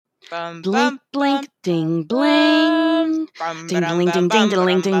Blink, blink, ding, bling. Ding, ding, ding, ding,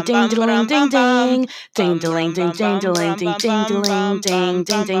 ding, ding, ding, ding, ding, ding. Ding, ding, ding, ding, ding, ding, ding, ding, ding, ding, ding,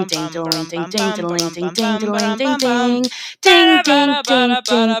 ding, ding, ding, ding, ding, ding, ding, ding, ding. Ding, ding, ding, ding,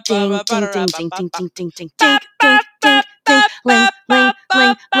 ding, ding, ding, ding, ding, ding, ding, ding, ding, ding, ding, ding, ling, ling,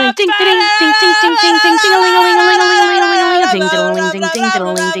 ling, ling, ding, ding, ding, ding, ding, ding, ding, ding, a ling, a ling, a ling, a ling, a ling, a ling, a ling, ding, ding,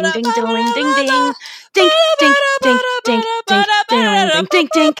 ding, ding, ding, ding, ding, ding, ding, ding, ding, ding, ding, ding, ding, ding, ding, ding,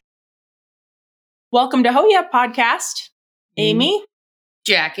 ding. Welcome to Ho Yeah Podcast. Amy,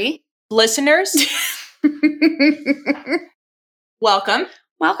 Jackie. listeners, welcome.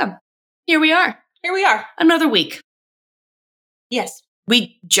 Welcome. Here we are. Here we are. Another week. Yes.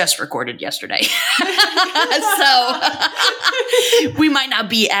 We just recorded yesterday. So we might not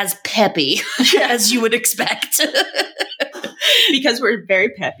be as peppy as you would expect. Because we're very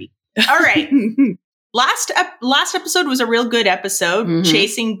peppy. All right. Last episode was a real good episode. Mhm.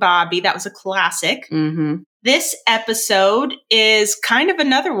 Chasing Bobby. That was a classic. Mm-hmm. This episode is kind of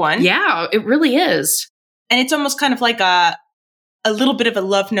another one. Yeah, it really is. And it's almost kind of like a little bit of a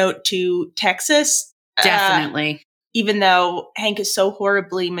love note to Texas. Definitely. Even though Hank is so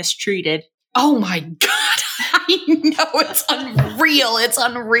horribly mistreated. Oh my God. I know, it's unreal. It's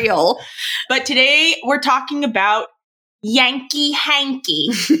unreal. But today we're talking about Yankee Hanky.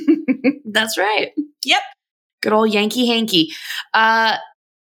 That's right. Yep. Good old Yankee Hanky.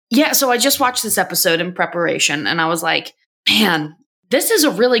 Yeah, so I just watched this episode in preparation and I was like, man, this is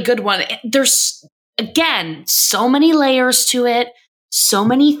a really good one. There's, again, so many layers to it, so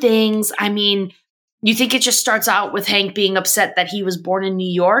many things. I mean, you think it just starts out with Hank being upset that he was born in New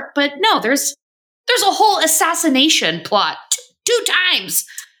York, but no, there's a whole assassination plot two times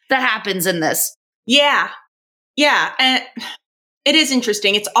that happens in this. Yeah. Yeah. And it is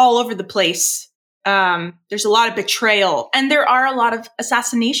interesting. It's all over the place. There's a lot of betrayal and there are a lot of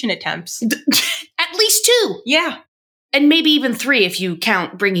assassination attempts. At least two. Yeah. And maybe even three if you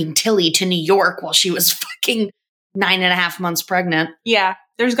count bringing Tilly to New York while she was fucking 9.5 months pregnant. Yeah.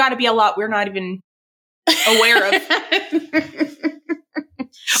 There's got to be a lot we're not even aware of.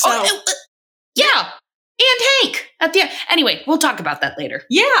 So, yeah. And Hank at the end. Anyway, we'll talk about that later.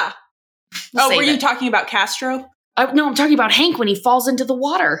 yeah. We'll Oh, save were you it. talking about Castro? No, I'm talking about Hank when he falls into the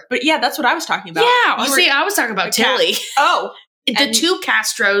water. But yeah, that's what I was talking about. Yeah. You were- See, I was talking about Okay. Tilly. Oh, The And- two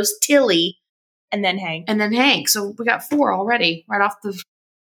Castros, Tilly, and then Hank. and then Hank. So we got 4 already, right off the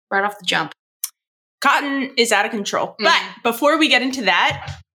jump. Cotton is out of control. Mhm. But before we get into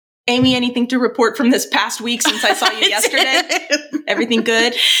that, Amy, anything to report from this past week since I saw you yesterday? Everything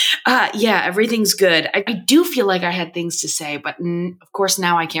good? Yeah, everything's good. I do feel like I had things to say, but of course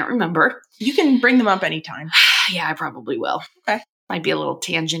now I can't remember. You can bring them up anytime. Yeah, I probably will. Okay. Might be a little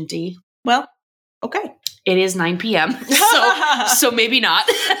tangent-y. Well, okay. It is 9 p.m., so maybe not.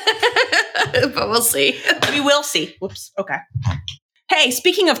 But we'll see. We will see. Whoops. Okay. Hey,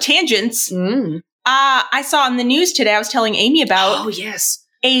 speaking of tangents, Mm. I saw in the news today, I was telling Amy about Oh, yes.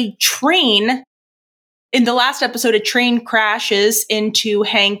 a train. In the last episode, a train crashes into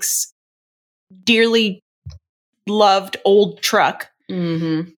Hank's dearly loved old truck.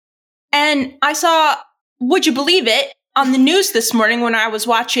 Mm-hmm. And I saw, would you believe it, on the news this morning when I was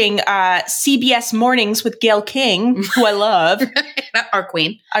watching CBS Mornings with Gail King, who I love, Our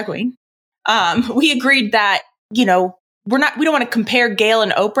queen. our queen. We agreed that, we don't want to compare Gail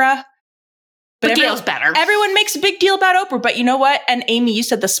and Oprah. But Gail's better. Everyone makes a big deal about Oprah, but you know what? And Amy, you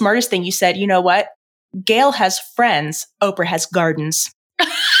said the smartest thing. You said, you know what? Gail has friends. Oprah has gardens.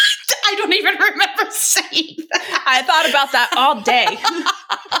 I don't even remember saying that. I thought about that all day.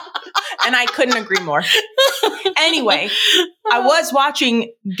 And I couldn't agree more. Anyway, I was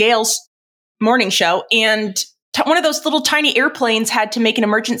watching Gail's morning show, and one of those little tiny airplanes had to make an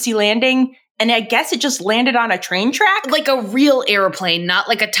emergency landing. And I guess it just landed on a train track. Like a real airplane, not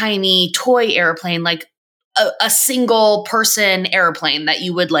like a tiny toy airplane, like a single person airplane that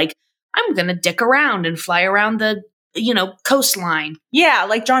you would like, I'm going to dick around and fly around the, coastline. Yeah,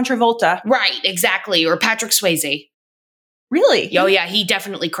 like John Travolta. Right, exactly. Or Patrick Swayze. Really? Oh, yeah, he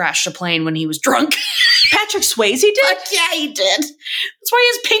definitely crashed a plane when he was drunk. Patrick Swayze did? Yeah, he did.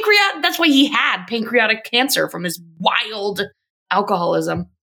 That's why he had pancreatic cancer from his wild alcoholism.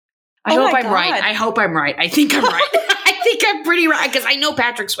 I Oh hope my I'm right. God. I hope I'm right. I think I'm right. I think I'm pretty right because I know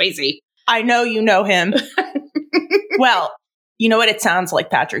Patrick Swayze. I know you know him. Well, you know what? It sounds like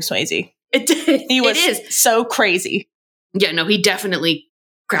Patrick Swayze. He was It is. so crazy. Yeah, no, he definitely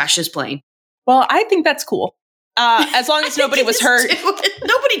crashed his plane. Well, I think that's cool. As long as nobody was hurt.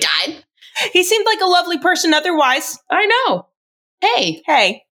 Nobody died. He seemed like a lovely person otherwise. I know. Hey,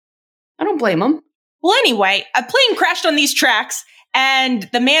 Hey. I don't blame him. Well, anyway, a plane crashed on these tracks, and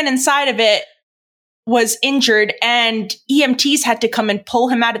the man inside of it was injured, and EMTs had to come and pull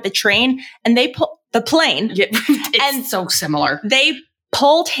him out of the train, and they pulled the plane. Yeah, it's so similar. They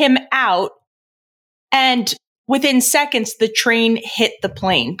pulled him out, and within seconds, the train hit the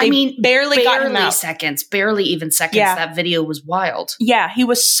plane. They barely got him out. Barely even seconds. Yeah. That video was wild. Yeah, he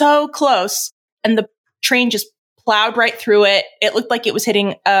was so close, and the train just plowed right through it. It looked like it was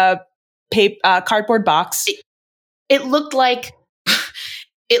hitting a cardboard box. It looked like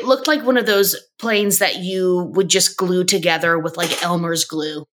one of those planes that you would just glue together with like Elmer's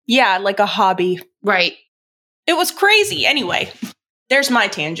glue. Yeah, like a hobby. Right. It was crazy. Anyway, there's my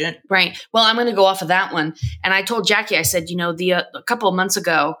tangent. Right. Well, I'm going to go off of that one. And I told Jackie, I said, a couple of months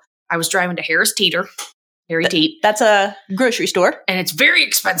ago, I was driving to Harris Teeter. Harry Teet. That's a grocery store. And it's very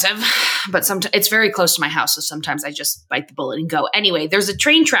expensive, but it's very close to my house. So sometimes I just bite the bullet and go. Anyway, there's a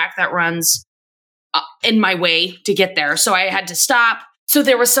train track that runs in my way to get there. So I had to stop. So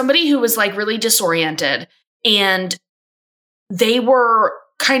there was somebody who was like really disoriented, and they were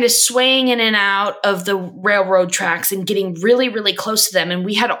kind of swaying in and out of the railroad tracks and getting really, really close to them. And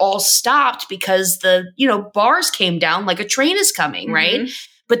we had all stopped because the, bars came down like a train is coming, mm-hmm. right?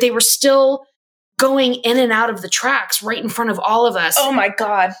 But they were still going in and out of the tracks right in front of all of us. Oh my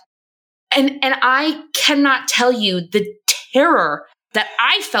God. And I cannot tell you the terror that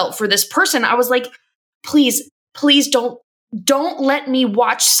I felt for this person. I was like, please don't let me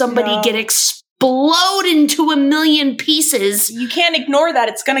watch somebody get explode into a million pieces. You can't ignore that.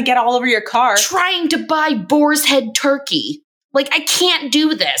 It's going to get all over your car. Trying to buy boar's head turkey. Like, I can't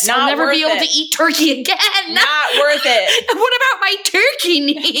do this. I'll never be able to eat turkey again. Not worth it. What about my turkey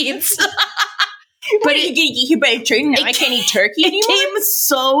needs? But you buy a train now. I can't eat turkey anymore. It came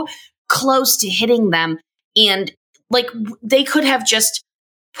so close to hitting them. And like, they could have just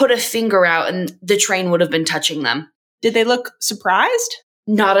put a finger out and the train would have been touching them. Did they look surprised?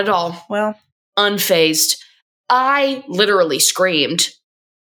 Not at all. Well, unfazed. I literally screamed.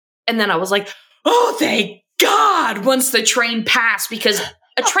 And then I was like, oh, thank God, once the train passed, because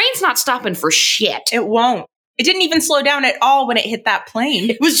a train's not stopping for shit. It won't. It didn't even slow down at all when it hit that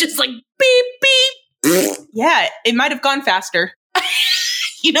plane. It was just like, beep, beep. Yeah, it might have gone faster.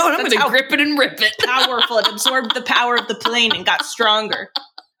 You know what? I'm going to grip it and rip it. Powerful. It absorbed the power of the plane and got stronger.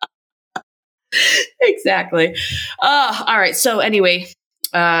 Exactly. All right. So anyway,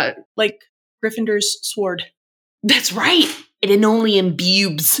 like Gryffindor's sword. That's right. It only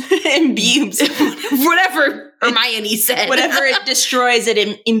imbibes. Whatever Hermione said. Whatever it destroys, it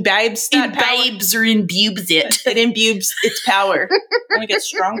imbibes that power. Imbibes or imbues it. It imbibes its power. And it gets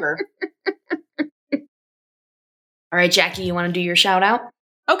stronger. All right, Jackie, you want to do your shout out?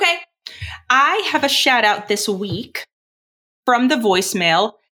 Okay. I have a shout out this week from the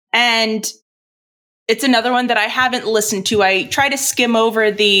voicemail, and it's another one that I haven't listened to. I try to skim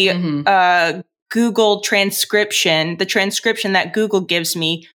over the Google transcription, the transcription that Google gives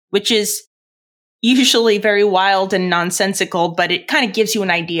me, which is usually very wild and nonsensical, but it kind of gives you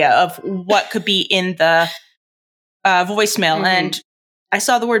an idea of what could be in the voicemail. Mm-hmm. And I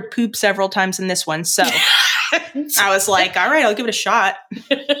saw the word poop several times in this one, so I was like, all right, I'll give it a shot.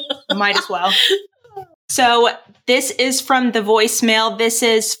 Might as well. So this is from the voicemail. This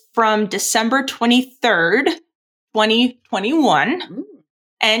is from December 23rd, 2021. Ooh.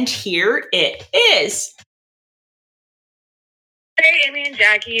 And here it is. Hey, Amy and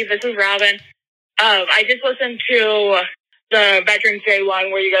Jackie. This is Robin. I just listened to the Veterans Day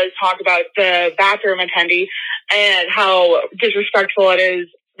one where you guys talk about the bathroom attendee and how disrespectful it is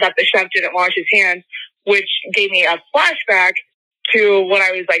that the chef didn't wash his hands, which gave me a flashback to when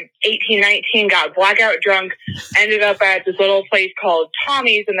I was like 18, 19, got blackout drunk, ended up at this little place called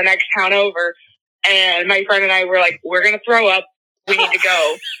Tommy's in the next town over. And my friend and I were like, we're going to throw up. We need to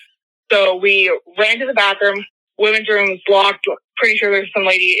go. So we ran to the bathroom. Women's room's locked. Pretty sure there's some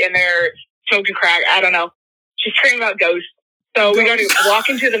lady in there smoking crack. I don't know. She's screaming about ghosts. So we go to walk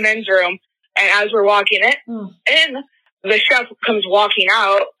into the men's room. And as we're walking in, the chef comes walking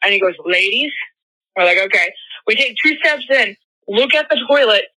out and he goes, ladies. We're like, okay. We take 2 steps in, look at the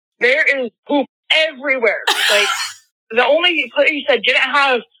toilet. There is poop everywhere. Like, the only place that didn't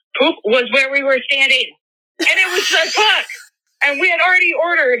have poop was where we were standing. And it was the cook. And we had already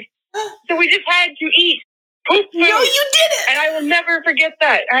ordered. So we just had to eat poop food. No, you didn't. And I will never forget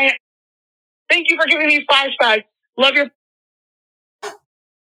that. Thank you for giving me flashbacks. Love your...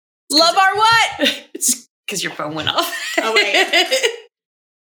 Love our what? It's because your phone went off. Oh, wait.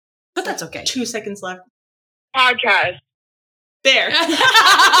 But that's okay. 2 seconds left. Podcast. There.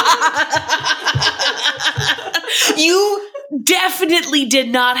 You definitely did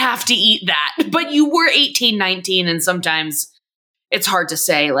not have to eat that. But you were 18, 19, and sometimes it's hard to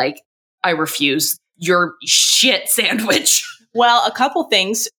say, like, I refuse your shit sandwich. Well, a couple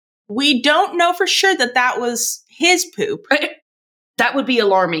things. We don't know for sure that was his poop. That would be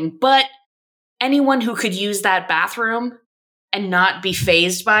alarming. But anyone who could use that bathroom and not be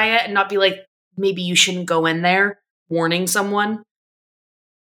fazed by it and not be like, maybe you shouldn't go in there, warning someone,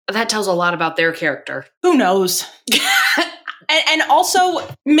 that tells a lot about their character. Who knows? and also,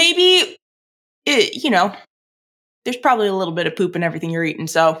 maybe, there's probably a little bit of poop in everything you're eating,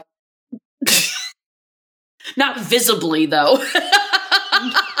 so. Not visibly, though.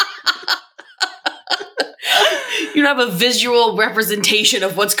 You don't have a visual representation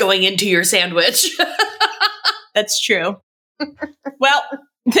of what's going into your sandwich. That's true. Well,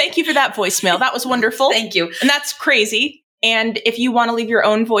 thank you for that voicemail. That was wonderful. Thank you. And that's crazy. And if you want to leave your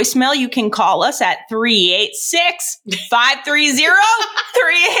own voicemail, you can call us at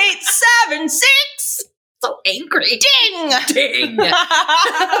 386-530-3876. So angry. Ding! Ding.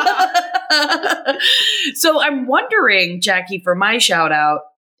 So I'm wondering, Jackie, for my shout out,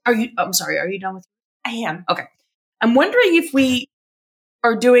 are you done with? I am. Okay. I'm wondering if we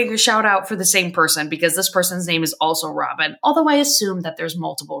are doing a shout out for the same person, because this person's name is also Robin, although I assume that there's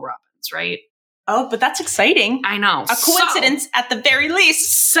multiple Robins, right? Oh, but that's exciting. I know. A coincidence at the very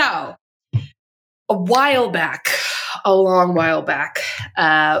least. So, a long while back,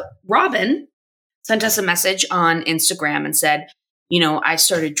 Robin sent us a message on Instagram and said, I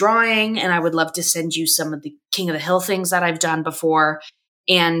started drawing and I would love to send you some of the King of the Hill things that I've done before.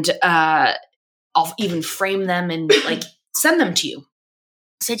 And I'll even frame them and like send them to you.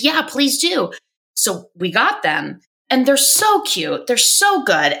 I said, yeah, please do. So we got them and they're so cute. They're so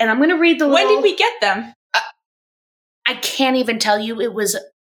good. And I'm going to read the When did we get them? I can't even tell you. It was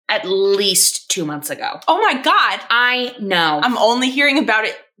at least 2 months ago. Oh my God. I know. I'm only hearing about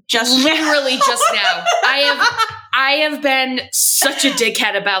it literally just now. I have been such a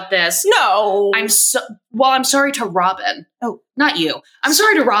dickhead about this. No. I'm sorry to Robin. Oh, not you. I'm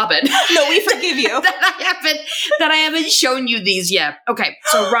sorry to Robin. No, we forgive you. that I haven't shown you these yet. Okay.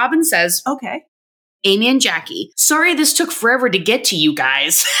 So Robin says, okay. Amy and Jackie, sorry this took forever to get to you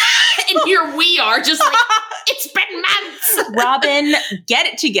guys. And here we are, just like, it's been months. Robin, get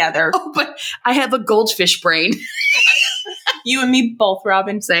it together. Oh, but I have a goldfish brain. You and me both,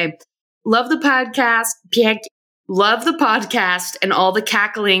 Robin. Say, love the podcast. Love the podcast and all the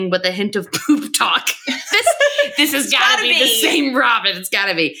cackling with a hint of poop talk. This has gotta be the same Robin. It's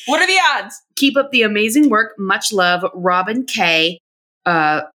gotta be. What are the odds? Keep up the amazing work. Much love, Robin K.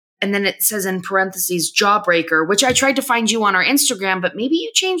 And then it says in parentheses, Jawbreaker, which I tried to find you on our Instagram, but maybe you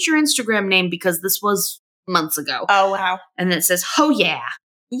changed your Instagram name because this was months ago. Oh, wow. And then it says, oh, yeah.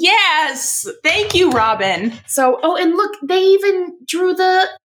 Yes. Thank you, Robin. So, and look, they even drew the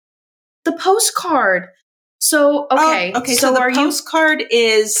postcard. So, okay. Okay, so the postcard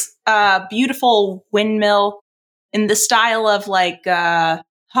is a beautiful windmill in the style of like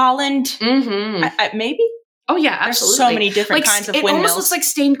Holland. Mm-hmm. Maybe? Oh, yeah, absolutely. There's so many different kinds of windmills. It almost looks like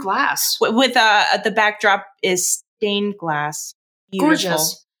stained glass. With the backdrop is stained glass. Beautiful.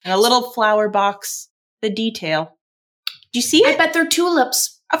 Gorgeous. And a little flower box. The detail. Do you see it? I bet they're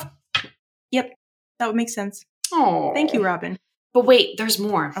tulips. Yep. That would make sense. Oh. Thank you, Robin. But wait, there's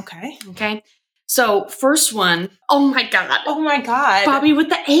more. Okay. So, first one. Oh, my God. Oh, my God. Bobby with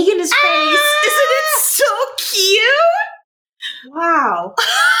the egg in his face. Isn't it so cute? Wow.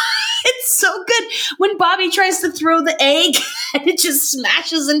 It's so good. When Bobby tries to throw the egg and it just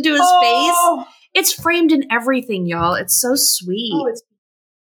smashes into his face. It's framed in everything, y'all. It's so sweet.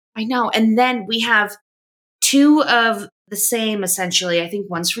 I know. And then we have two of the same, essentially. I think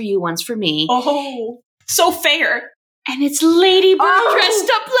one's for you, one's for me. Oh, so fair. And it's Lady Bird dressed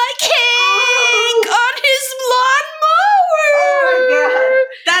up like Hank on his lawnmower. Oh, my God.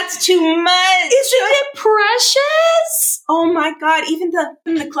 That's too much. Isn't it precious? Oh, my God. Even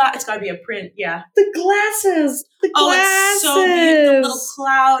the cloud. It's got to be a print. Yeah. The glasses. Oh, it's so beautiful. The little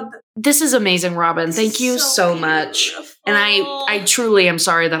cloud. This is amazing, Robin. Thank you so much. And I truly am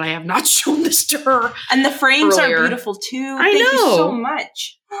sorry that I have not shown this to her. And the frames earlier. are beautiful, too. Thank you so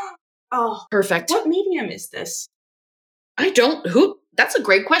much. Oh, perfect. What medium is this? That's a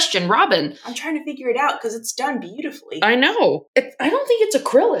great question, Robin. I'm trying to figure it out because it's done beautifully. I know. I don't think it's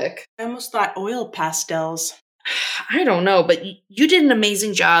acrylic. I almost thought oil pastels. I don't know, but you did an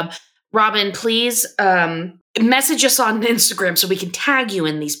amazing job. Robin, please message us on Instagram so we can tag you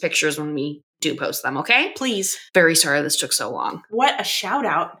in these pictures when we do post them, okay? Please. Very sorry this took so long. What a shout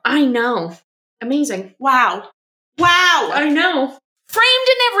out. I know. Amazing. Wow. I know. Framed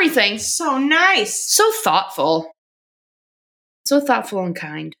and everything. So nice. So thoughtful. So thoughtful and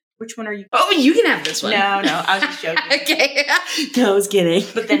kind. Which one are you? Oh, you can have this one. No, I was just joking. Okay. No, I was kidding.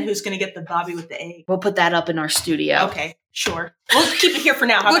 But then who's going to get the Bobby with the egg? We'll put that up in our studio. Okay, sure. We'll keep it here for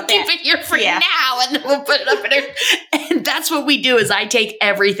now. How We'll about keep that? it here for Yeah. now, and then we'll put it up in our... And that's what we do, is I take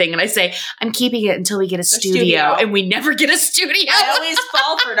everything and I say, I'm keeping it until we get a studio. And we never get a studio. I always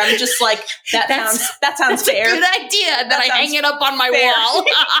fall for it. I'm just like, that sounds That's fair. a good idea. And then That I hang sounds it up on my fair. wall.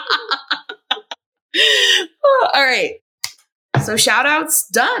 All right. So shout outs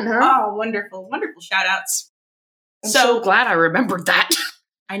done, huh? Oh, wonderful. Wonderful shout outs. I'm so glad I remembered that.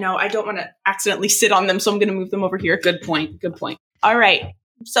 I know, I don't want to accidentally sit on them, so I'm going to move them over here. Good point. Good point. All right.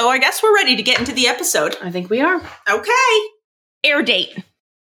 So I guess we're ready to get into the episode. I think we are. Okay. Air date.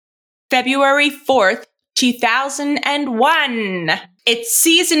 February 4th, 2001. It's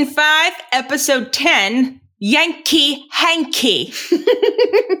season 5, episode 10, Yankee Hanky.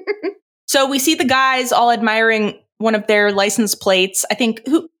 So we see the guys all admiring one of their license plates. I think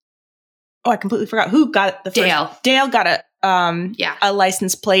I completely forgot who got the first. Dale. Dale got a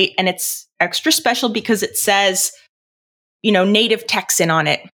license plate, and it's extra special because it says, native Texan on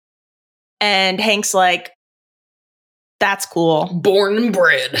it. And Hank's like, that's cool. Born and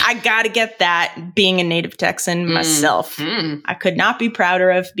bred. I gotta get that, being a native Texan myself. I could not be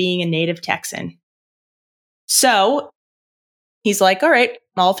prouder of being a native Texan. So he's like, all right,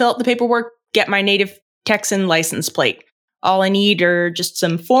 I'll fill out the paperwork, get my native Texan license plate. All I need are just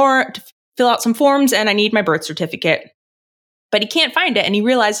to fill out some forms, and I need my birth certificate. But he can't find it, and he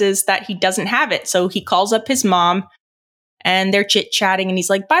realizes that he doesn't have it. So he calls up his mom, and they're chit-chatting, and he's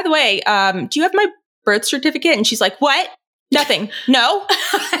like, by the way, do you have my birth certificate? And she's like, what? Nothing. No.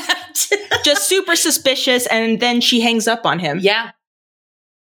 Just super suspicious, and then she hangs up on him. Yeah.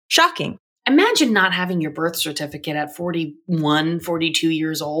 Shocking. Imagine not having your birth certificate at 41, 42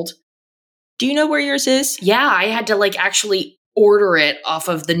 years old. Do you know where yours is? Yeah, I had to actually order it off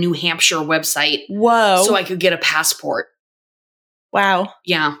of the New Hampshire website. Whoa. So I could get a passport. Wow.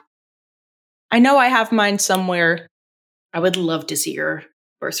 Yeah. I know I have mine somewhere. I would love to see your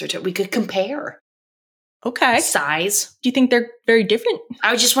birth certificate. We could compare. Okay. Size. Do you think they're very different?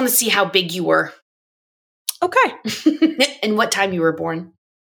 I just want to see how big you were. Okay. And what time you were born.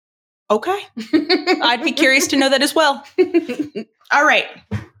 Okay. I'd be curious to know that as well. All right.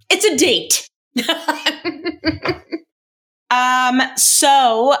 It's a date.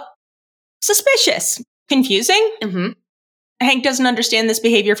 So suspicious, confusing. Mm-hmm. Hank doesn't understand this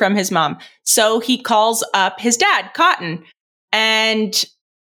behavior from his mom. So he calls up his dad, Cotton, and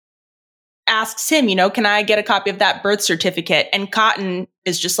asks him, can I get a copy of that birth certificate? And Cotton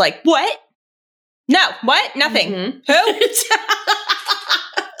is just like, what? No, what? Nothing. Mm-hmm. Who?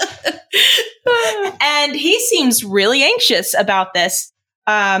 And he seems really anxious about this.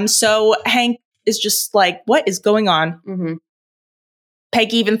 So Hank is just like, what is going on? Mm-hmm.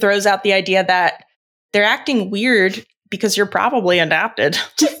 Peggy even throws out the idea that they're acting weird because you're probably adopted.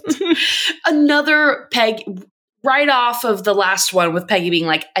 Another Peg, right off of the last one with Peggy being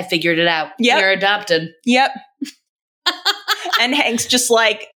like, I figured it out. Yep. You're adopted. Yep. And Hank's just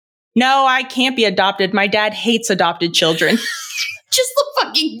like, no, I can't be adopted. My dad hates adopted children. Just the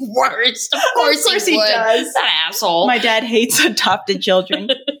fucking worst. Of course he would. does. That asshole. My dad hates adopted children.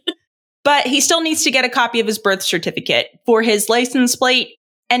 But he still needs to get a copy of his birth certificate for his license plate.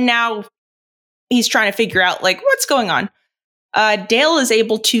 And now he's trying to figure out, what's going on. Dale is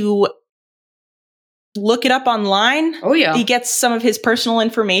able to look it up online. Oh, yeah. He gets some of his personal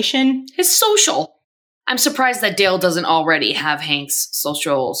information. His social. I'm surprised that Dale doesn't already have Hank's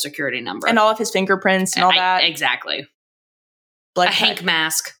social security number. And all of his fingerprints and all that. Exactly. Blood a Hank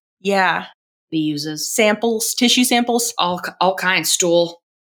mask Yeah. he uses. Samples, tissue samples, All kinds. Stool.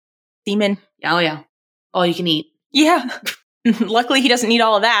 semen. Oh, yeah. All you can eat. Yeah. Luckily, he doesn't need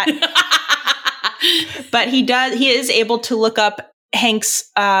all of that. But he is able to look up Hank's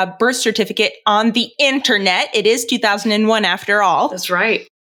birth certificate on the internet. It is 2001 after all. That's right.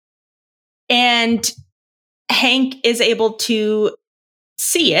 And Hank is able to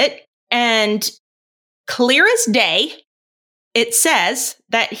see it. And clear as day, it says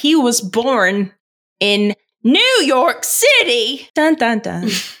that he was born in New York City. Dun, dun, dun.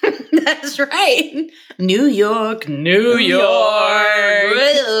 That's right. New York.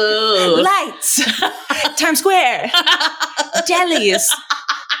 Lights. Times Square. Delis.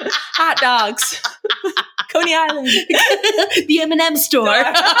 Hot dogs. Coney Island. The M&M store.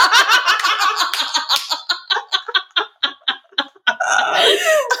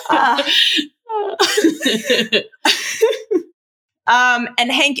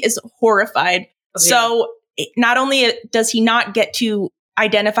 And Hank is horrified. Oh, So not only does he not get to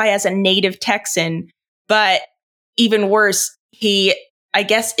identify as a native Texan, but even worse, he I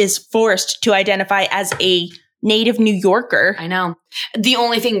guess, is forced to identify as a native New Yorker. I know. The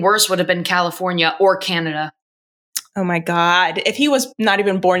only thing worse would have been California or Canada. Oh my God. If he was not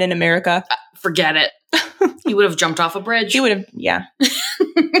even born in America. Forget it. He would have jumped off a bridge. He would have, yeah.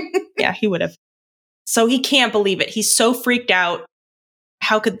 Yeah, he would have. So he can't believe it. He's so freaked out.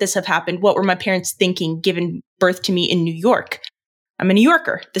 How could this have happened? What were my parents thinking giving birth to me in New York? I'm a New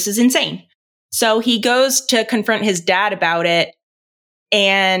Yorker. This is insane. So he goes to confront his dad about it.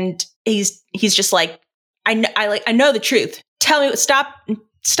 And he's just like, I know the truth. Tell me, stop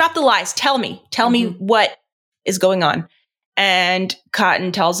the lies. Tell me what is going on. And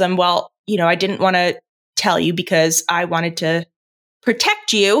Cotton tells him, well, I didn't want to tell you because I wanted to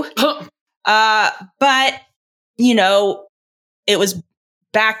protect you. But, it was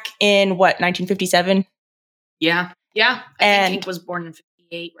back in 1957? Yeah. Yeah. I think Hank was born in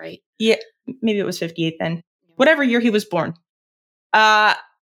 58, right? Yeah. Maybe it was 58 then. Whatever year he was born. Cotton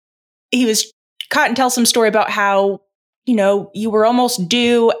tells some story about how, you were almost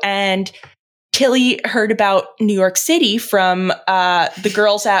due and Tilly heard about New York City from the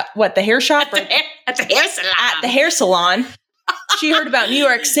girls at the hair shop? At the hair salon. At the hair salon. She heard about New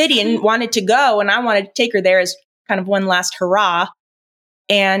York City and wanted to go, and I wanted to take her there as kind of one last hurrah.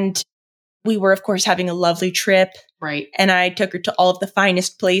 And we were, of course, having a lovely trip. Right. And I took her to all of the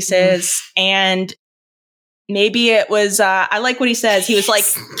finest places. And maybe it was, I like what he says. He's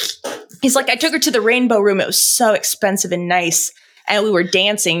like, I took her to the Rainbow Room. It was so expensive and nice. And we were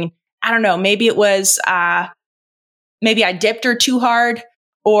dancing. I don't know. Maybe it was, maybe I dipped her too hard,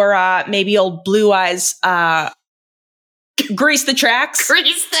 or maybe old Blue Eyes greased the tracks.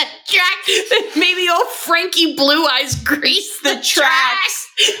 Grease the tracks. Maybe old Frankie Blue Eyes greased the tracks.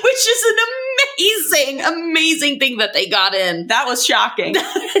 Which is an amazing thing that they got in. That was shocking.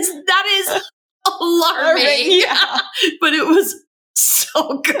 That is alarming. Yeah. But it was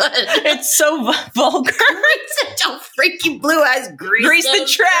so good. It's so vulgar. Frankie Blue Eyes grease the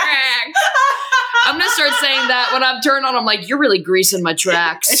tracks. I'm going to start saying that when I'm turned on. I'm like, you're really greasing my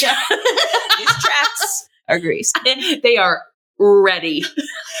tracks. These tracks are greased. They are ready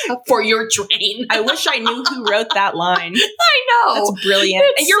for your train. I wish I knew who wrote that line. I know. That's brilliant.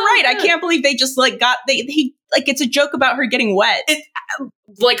 It's and you're so right. good. I can't believe they just it's a joke about her getting wet.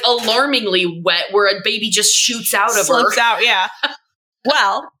 Like alarmingly wet, where a baby just shoots out of her. Slips out, yeah.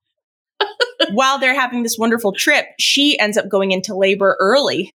 Well, while they're having this wonderful trip, she ends up going into labor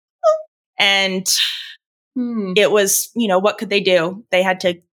early. And it was, what could they do? They had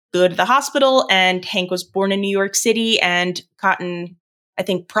to go to the hospital, and Hank was born in New York City, and Cotton, I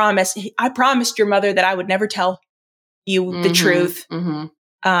think, I promised your mother that I would never tell you the truth. Mm-hmm.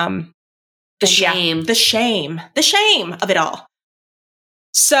 The shame of it all.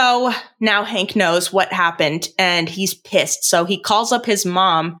 So now Hank knows what happened, and he's pissed. So he calls up his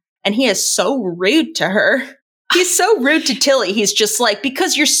mom, and he is so rude to her. He's so rude to Tilly. He's just like,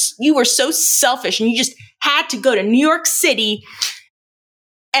 because you were so selfish, and you just had to go to New York City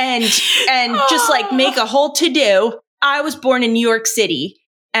and just like make a whole to-do. I was born in New York City.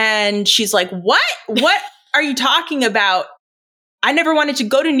 And she's like, what? What are you talking about? I never wanted to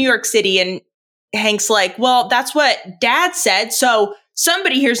go to New York City. And Hank's like, well, that's what Dad said. So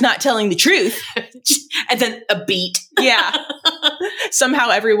somebody here's not telling the truth. And then a beat. Yeah.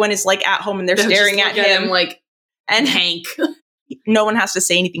 Somehow everyone is like at home and they're staring at him. Like, and Hank. No one has to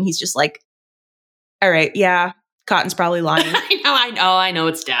say anything. He's just like, all right, yeah, Cotton's probably lying. I know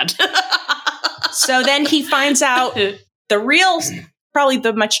it's Dad. So then he finds out the real, probably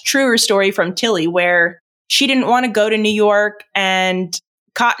the much truer story from Tilly, where she didn't want to go to New York and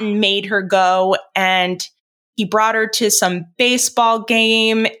Cotton made her go, and he brought her to some baseball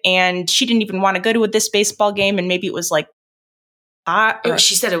game, and she didn't even want to go to this baseball game, and maybe it was like hot.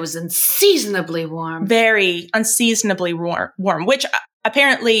 She said it was unseasonably warm. Very unseasonably warm, which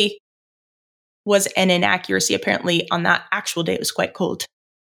apparently was an inaccuracy. Apparently on that actual day, it was quite cold.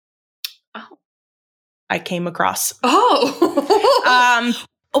 Oh. I came across. Oh.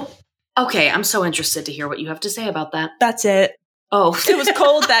 Okay, I'm so interested to hear what you have to say about that. That's it. Oh. It was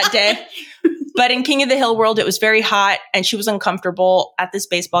cold that day. But in King of the Hill world, it was very hot, and she was uncomfortable at this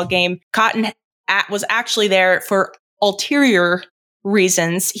baseball game. Cotton was actually there for ulterior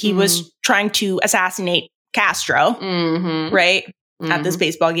reasons. He was trying to assassinate Castro, right? At this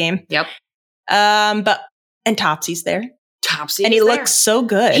baseball game. Yep. And Topsy's there. Topsy, and he looks so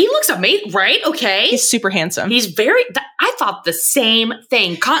good. He looks amazing, right? Okay, he's super handsome. He's very. I thought the same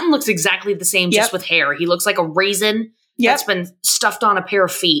thing. Cotton looks exactly the same, just with hair. He looks like a raisin that's been stuffed on a pair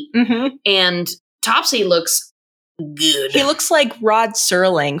of feet. And Topsy looks good. He looks like Rod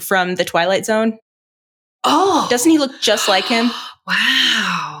Serling from The Twilight Zone. Oh, doesn't he look just like him?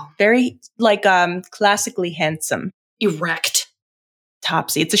 Wow. Very, classically handsome. Erect.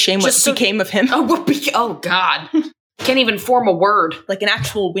 Topsy. It's a shame what Just so- became of him. Oh, God. Can't even form a word. Like an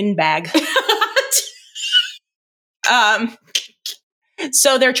actual windbag.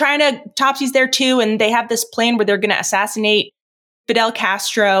 So they're trying to, Topsy's there too, and they have this plan where they're going to assassinate Fidel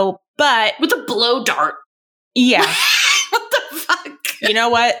Castro, but... With a blow dart. Yeah. What the fuck? You know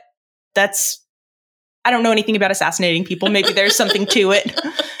what? I don't know anything about assassinating people. Maybe there's something to it.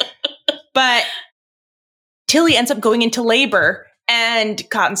 But Tilly ends up going into labor, and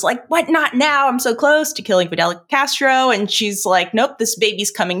Cotton's like, what? Not now. I'm so close to killing Fidel Castro. And she's like, nope, this baby's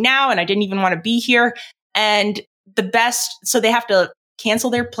coming now, and I didn't even want to be here. And so they have to cancel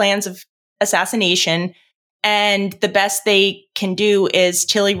their plans of assassination. And the best they can do is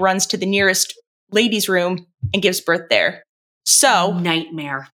Tilly runs to the nearest ladies' room and gives birth there. So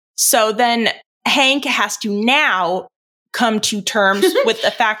Nightmare. So then Hank has to now come to terms with the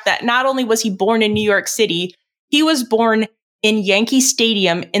fact that not only was he born in New York City, he was born in Yankee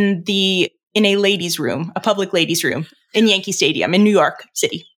Stadium in a ladies' room, a public ladies' room in Yankee Stadium in New York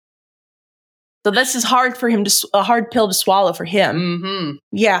City. So this is hard for him a hard pill to swallow for him. Mm-hmm.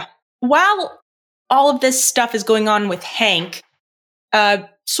 Yeah. While all of this stuff is going on with Hank,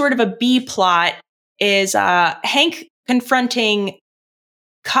 sort of a B plot is Hank confronting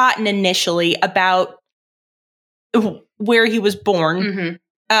Cotton initially about where he was born,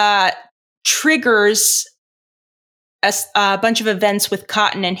 triggers a bunch of events with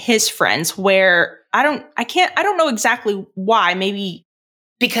Cotton and his friends where I don't know exactly why. Maybe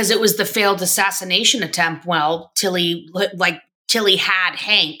because it was the failed assassination attempt. Well, Tilly had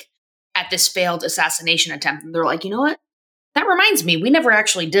Hank at this failed assassination attempt. And they're like, you know what? That reminds me, we never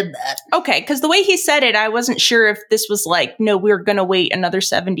actually did that. Okay, because the way he said it, I wasn't sure if this was like, no, we're going to wait another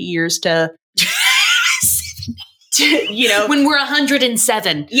 70 years to when we're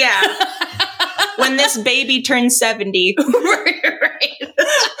 107. Yeah. When this baby turns 70. Right.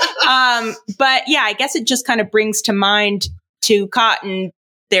 But yeah, I guess it just kind of brings to mind to Cotton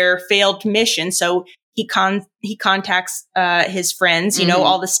their failed mission. So he contacts his friends,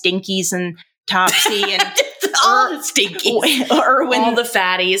 all the Stinkies and Topsy and all the Stinkies, Irwin, all the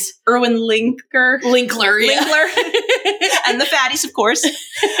fatties, Irwin Linkler, and the fatties, of course.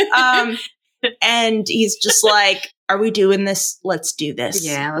 And he's just like, "Are we doing this? Let's do this.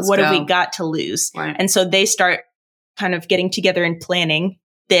 Yeah, let's what go. have we got to lose?" Right. And so they start kind of getting together and planning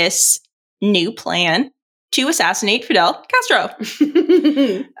this new plan to assassinate Fidel Castro.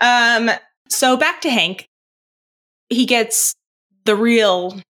 So back to Hank. He gets the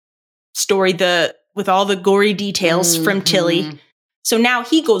real story, with all the gory details from Tilly. So now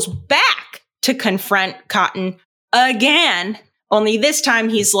he goes back to confront Cotton again. Only this time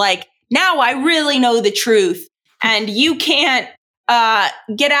he's like, now I really know the truth, and you can't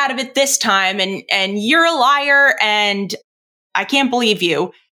get out of it this time, and you're a liar, and I can't believe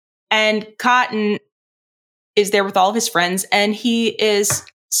you. And Cotton is there with all of his friends, and he is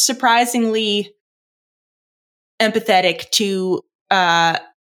surprisingly empathetic to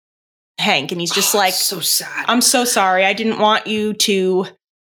Hank, and he's just like, so sad. I'm so sorry. I didn't want you to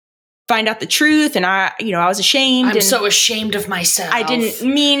find out the truth, and I was ashamed. I'm so ashamed of myself. I didn't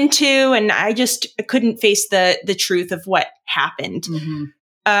mean to, and I just couldn't face the truth of what happened.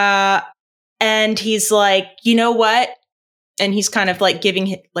 And he's like, you know what? And he's kind of like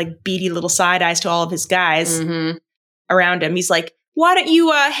giving like beady little side eyes to all of his guys around him. He's like, why don't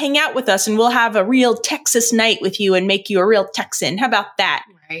you hang out with us, and we'll have a real Texas night with you and make you a real Texan? How about that?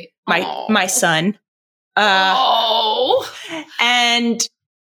 Right. My son. And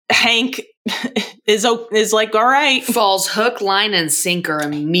Hank is like, all right. Falls hook, line, and sinker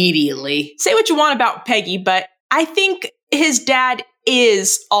immediately. Say what you want about Peggy, but I think his dad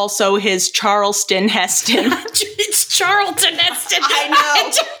is also his Charleston Heston. It's Charlton Heston. I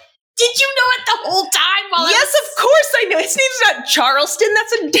know. Did you know it the whole time? Yes, of course I know. His name's not Charleston.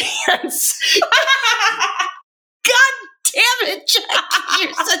 That's a dance. God damn it, Jackie.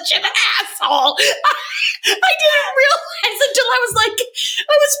 You're such an asshole. I didn't realize until I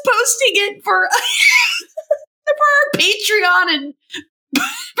was posting it for our Patreon and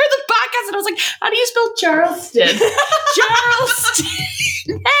for the podcast, and I was like, how do you spell Charleston? Charleston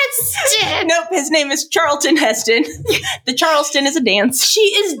Heston. Nope, his name is Charlton Heston. The Charleston is a dance. She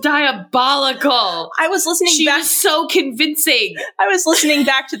is diabolical. I was listening She back. was so convincing. I was listening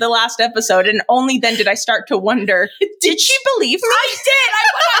back to the last episode, and only then did I start to wonder, did she believe me? I did.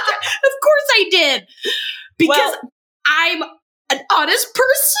 Of course I did. Because I'm an honest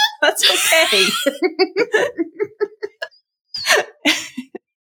person. That's okay.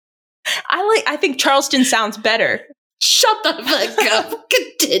 I think Charleston sounds better. Shut the fuck up.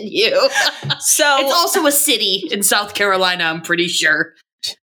 Continue. So It's also a city in South Carolina, I'm pretty sure.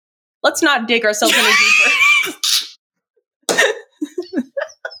 let's not dig ourselves any deeper.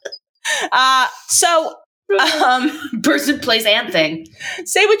 Person plays Ant Thing.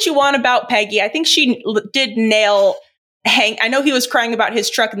 Say what you want about Peggy. I think she did nail Hank. I know he was crying about his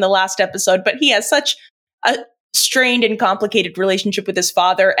truck in the last episode, but he has such a strained and complicated relationship with his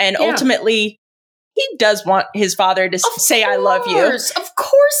father. And ultimately, he does want his father to say, I love you. Of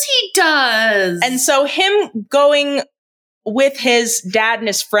course he does. And so him going with his dad and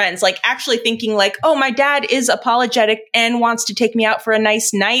his friends, like actually thinking like, oh, my dad is apologetic and wants to take me out for a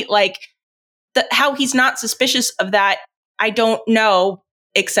nice night. Like how he's not suspicious of that, I don't know,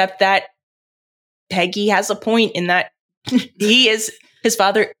 except that Peggy has a point in that his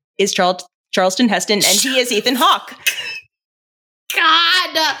father is Charleston Heston and he is Ethan Hawke.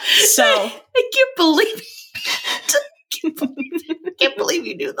 God. So I can't believe I can't believe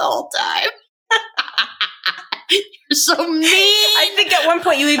you knew the whole time. You're so mean. I think at one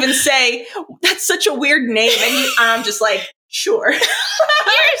point you even say, that's such a weird name. And I'm just like, sure. You're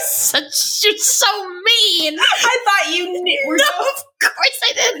so mean. I thought you knew. No, of course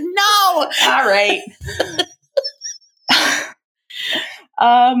I didn't know. All right.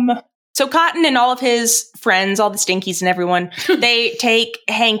 So Cotton and all of his friends, all the Stinkies and everyone, they take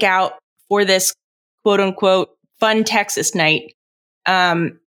Hank out for this quote unquote fun Texas night.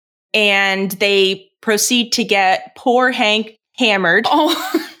 And they proceed to get poor Hank hammered.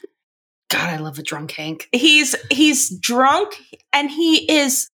 Oh, God, I love a drunk Hank. He's drunk and he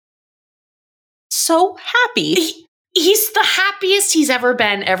is so happy. He's the happiest he's ever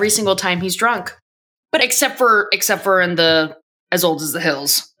been every single time he's drunk. But except for in the As Old as the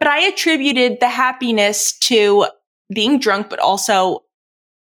Hills. But I attributed the happiness to being drunk, but also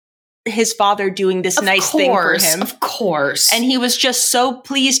his father doing this nice thing for him. Of course. And he was just so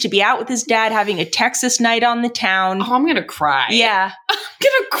pleased to be out with his dad, having a Texas night on the town. Oh, I'm going to cry. Yeah. I'm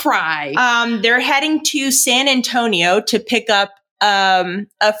going to cry. They're heading to San Antonio to pick up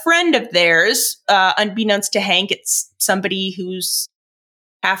a friend of theirs. Unbeknownst to Hank, it's somebody who's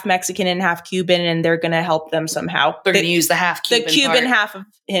half Mexican and half Cuban, and they're going to help them somehow. They're going to use the half Cuban The Cuban part. half of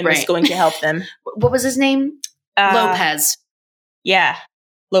him is going to help them. What was his name? Lopez. Yeah,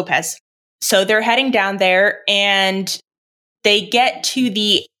 Lopez. So they're heading down there, and they get to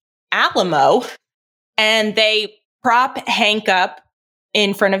the Alamo, and they prop Hank up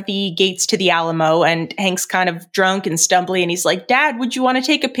in front of the gates to the Alamo, and Hank's kind of drunk and stumbly, and he's like, Dad, would you want to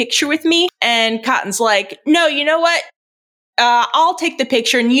take a picture with me? And Cotton's like, no, you know what? I'll take the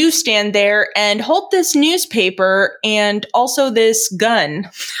picture and you stand there and hold this newspaper and also this gun,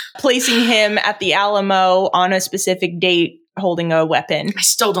 placing him at the Alamo on a specific date holding a weapon. I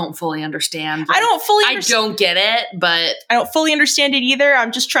still don't fully understand. I don't get it, but I don't fully understand it either.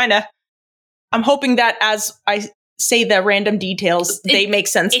 I'm just I'm hoping that as I say the random details, they make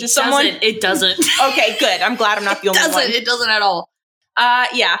sense to someone. It doesn't. Okay, good. I'm glad I'm not the only one. It doesn't at all.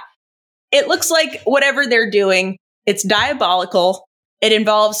 Yeah. It looks like whatever they're doing, it's diabolical. It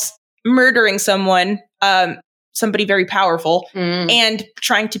involves murdering someone, somebody very powerful, and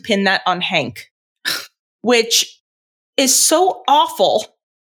trying to pin that on Hank, which is so awful.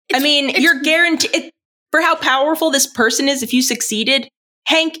 You're guaranteed, for how powerful this person is, if you succeeded,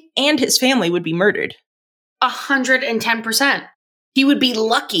 Hank and his family would be murdered. 110%. He would be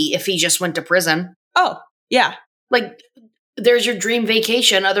lucky if he just went to prison. Oh, yeah. Like, there's your dream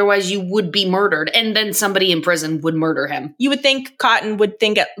vacation. Otherwise, you would be murdered. And then somebody in prison would murder him. You would think Cotton would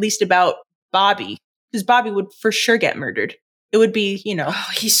think at least about Bobby, because Bobby would for sure get murdered. It would be, Oh,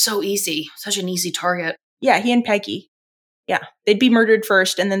 he's so easy. Such an easy target. Yeah, he and Peggy. Yeah, they'd be murdered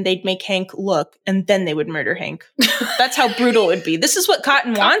first, and then they'd make Hank look, and then they would murder Hank. That's how brutal it would be. This is what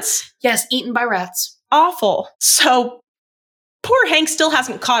Cotton wants? Yes, eaten by rats. Awful. So, poor Hank still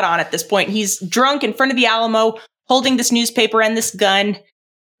hasn't caught on at this point. He's drunk in front of the Alamo, holding this newspaper and this gun.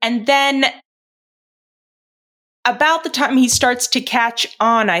 And then about the time he starts to catch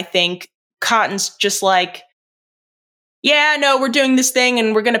on, I think, Cotton's just like, yeah, no, we're doing this thing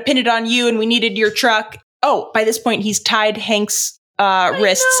and we're going to pin it on you and we needed your truck. Oh, by this point, he's tied Hank's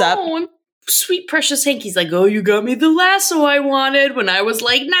wrists up. Sweet, precious Hank. He's like, oh, you got me the lasso I wanted when I was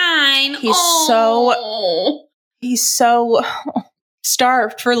like 9. He's so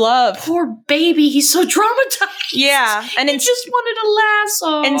starved for love. Poor baby. He's so traumatized. Yeah. And he just wanted a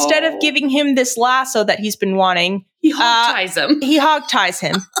lasso. Instead of giving him this lasso that he's been wanting, he hog-ties him. He hog-ties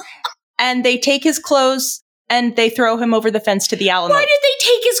him. And they take his clothes and they throw him over the fence to the Alamo. Why did they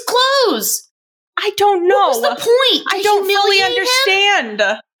take his clothes? I don't know. What was the point? I don't fully understand.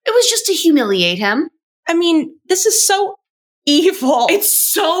 It was just to humiliate him. I mean, this is so evil. It's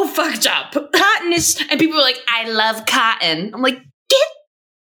so fucked up. Cotton is... And people are like, I love Cotton. I'm like, get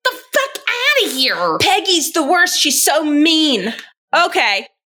the fuck out of here. Peggy's the worst. She's so mean. Okay.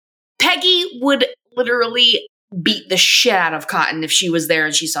 Peggy would literally beat the shit out of Cotton if she was there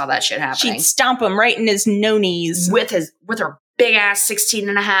and she saw that shit happening. She'd stomp him right in his no-knees. With her big ass 16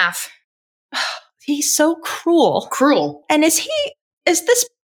 and a half. He's so cruel. Cruel. And is this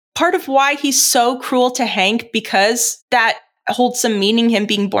part of why he's so cruel to Hank, because that holds some meaning, him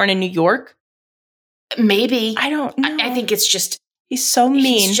being born in New York? Maybe. I don't know. I think it's just... He's so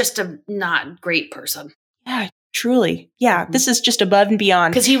mean. He's just a not great person. Yeah, truly. Yeah, this is just above and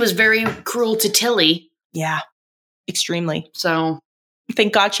beyond. Because he was very cruel to Tilly. Yeah, extremely. So...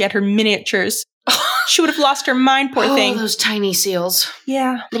 Thank God she had her miniatures. She would have lost her mind, poor thing. Those tiny seals.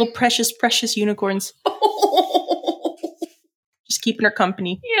 Yeah, little precious, precious unicorns. Just keeping her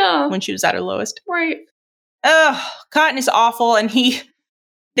company. Yeah. When she was at her lowest. Right. Ugh, Cotton is awful, and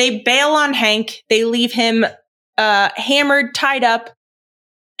they bail on Hank. They leave him hammered, tied up,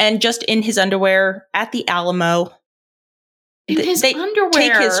 and just in his underwear at the Alamo. They underwear.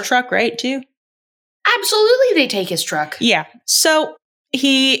 Take his truck, right, too? Absolutely, they take his truck. Yeah. So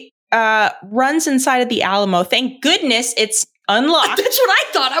he runs inside of the Alamo. Thank goodness it's unlocked. That's what I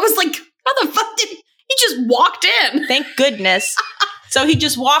thought. I was like, how the fuck did he just walked in? Thank goodness. So he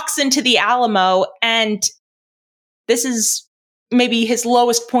just walks into the Alamo, and this is maybe his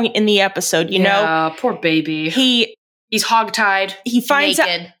lowest point in the episode, you know? Poor baby. He's hogtied. He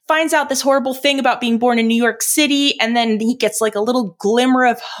finds out this horrible thing about being born in New York City, and then he gets like a little glimmer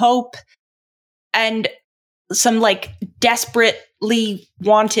of hope and some like desperately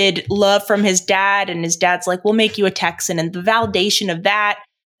wanted love from his dad. And his dad's like, we'll make you a Texan. And the validation of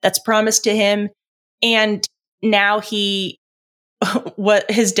that's promised to him. And now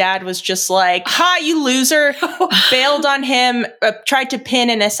what his dad was just like, ha, you loser, bailed on him, tried to pin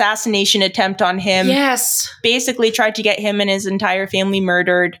an assassination attempt on him. Yes. Basically tried to get him and his entire family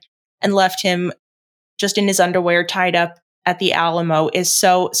murdered and left him just in his underwear tied up at the Alamo.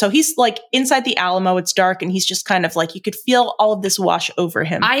 So he's like inside the Alamo, it's dark, and he's just kind of like, you could feel all of this wash over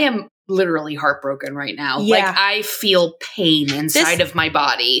him. I am literally heartbroken right now. Yeah. Like, I feel pain inside of my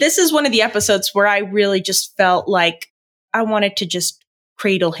body. This is one of the episodes where I really just felt like I wanted to just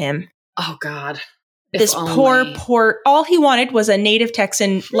cradle him. Oh, God. This poor, all he wanted was a native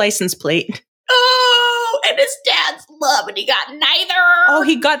Texan license plate. Oh, and his dad's love, and he got neither. Oh,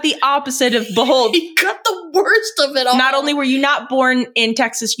 he got the opposite of both. He got the worst of it all. Not only were you not born in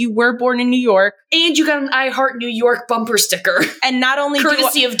Texas, you were born in New York. And you got an I Heart New York bumper sticker. And not only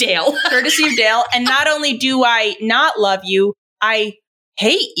courtesy of Dale. Courtesy of Dale. And not only do I not love you, I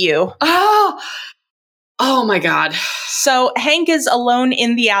hate you. Oh my God. So Hank is alone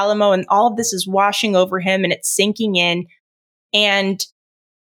in the Alamo, and all of this is washing over him, and it's sinking in. And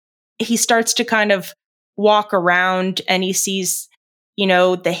he starts to kind of walk around, and he sees,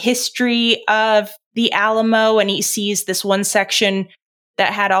 the history of the Alamo, and he sees this one section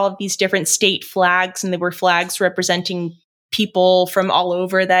that had all of these different state flags, and they were flags representing people from all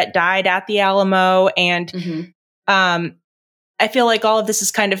over that died at the Alamo. And I feel like all of this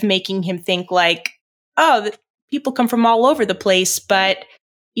is kind of making him think like, oh, people come from all over the place, but,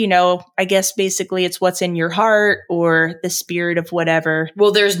 I guess basically it's what's in your heart or the spirit of whatever.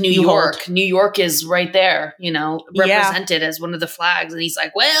 Well, there's New York. Hold. New York is right there, represented as one of the flags. And he's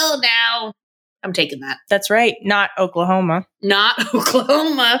like, well, now I'm taking that. That's right. Not Oklahoma. Not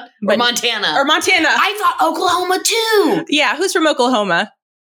Oklahoma. Or Montana. Or Montana. I thought Oklahoma too. Yeah. Who's from Oklahoma?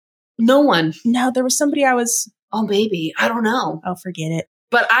 No one. No, there was somebody Oh, maybe. I don't know. Oh, forget it.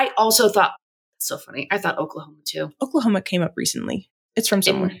 But I also thought, so funny. I thought Oklahoma too. Oklahoma came up recently. It's from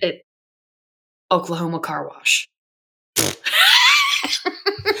somewhere. Oklahoma car wash. That's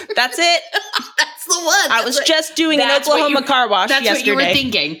it. That's the one. I was just doing an Oklahoma car wash yesterday. That's what you were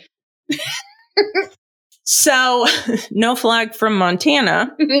thinking. So, no flag from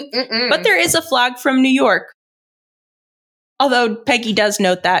Montana, but there is a flag from New York. Although Peggy does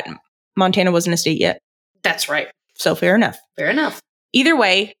note that Montana wasn't a state yet. That's right. So fair enough. Fair enough. Either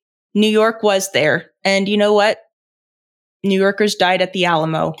way, New York was there. And you know what? New Yorkers died at the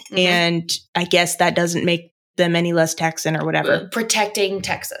Alamo. And I guess that doesn't make them any less Texan or whatever. Protecting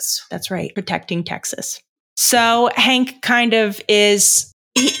Texas. That's right. Protecting Texas. So Hank kind of is,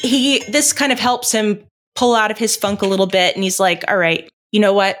 this kind of helps him pull out of his funk a little bit. And he's like, all right, you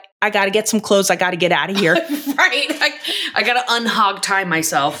know what? I got to get some clothes. I got to get out of here. Right. I got to unhog tie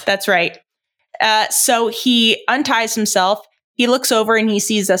myself. That's right. So he unties himself. He looks over and he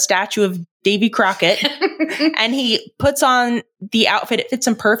sees a statue of Davy Crockett. And he puts on the outfit. It fits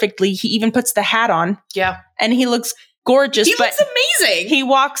him perfectly. He even puts the hat on. Yeah. And he looks gorgeous. He looks amazing. He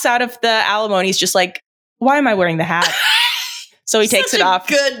walks out of the Alamo and he's just like, why am I wearing the hat? So he takes it off.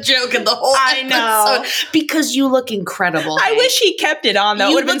 Good joke in the whole I know. episode. Because you look incredible. I wish he kept it on, though.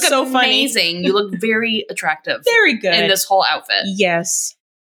 It would have been so funny. Amazing. You look very attractive. Very good. In this whole outfit. Yes.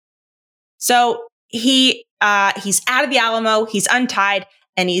 So he's out of the Alamo. He's untied.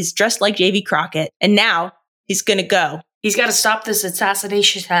 And he's dressed like Davy Crockett. And now he's going to go. He's got to stop this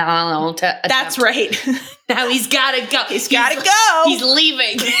assassination attempt. That's right. Now he's got to go. He's got to go. He's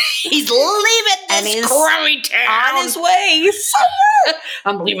leaving. He's leaving this crummy town. On his way.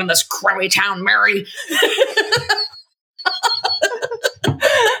 I'm leaving this crummy town, Mary.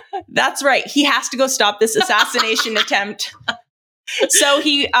 That's right. He has to go stop this assassination attempt. So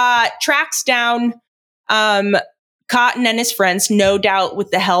he tracks down Cotton and his friends, no doubt with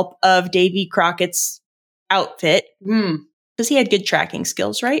the help of Davy Crockett's outfit. Because he had good tracking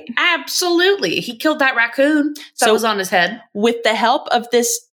skills, right? Absolutely. He killed that raccoon that was on his head. With the help of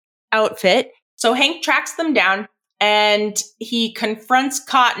this outfit, so Hank tracks them down and he confronts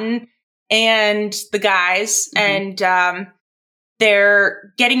Cotton and the guys, and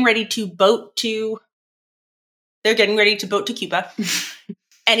they're getting ready to boat to Cuba.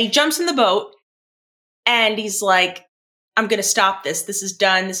 And he jumps in the boat and he's like, I'm going to stop this. This is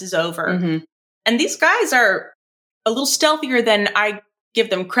done. This is over. And these guys are a little stealthier than I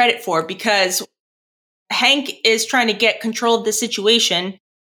give them credit for, because Hank is trying to get control of the situation.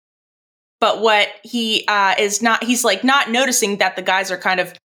 But what he is not, he's like not noticing that the guys are kind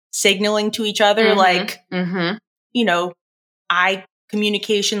of signaling to each other, like, you know, eye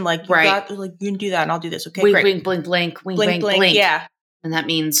communication, like, you got, like, you can do that and I'll do this. Okay, wink, great. wink, blink, blink, wink, blink, blink. Yeah. And that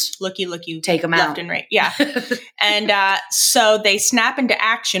means look you, take them out left and right. Yeah. And so they snap into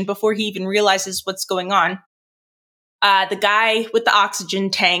action before he even realizes what's going on. The guy with the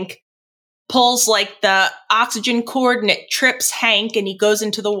oxygen tank pulls like the oxygen cord and it trips Hank and he goes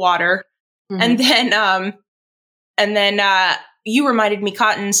into the water. And then you reminded me,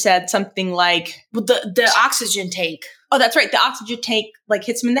 Cotton said something like, well, the oxygen tank. Oh, that's right. The oxygen tank like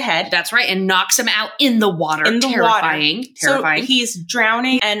hits him in the head. That's right. And knocks him out in the water. Terrifying. So he's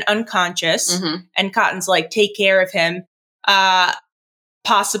drowning and unconscious. And Cotton's like, take care of him.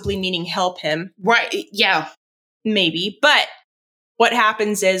 Possibly meaning help him. Right. Yeah. Maybe. But what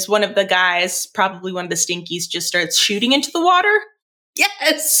happens is one of the guys, probably one of the Stinkies, just starts shooting into the water.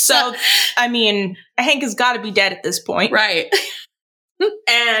 Yes. So, I mean, Hank has got to be dead at this point. Right.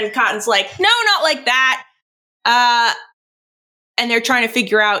 And Cotton's like, no, not like that. And they're trying to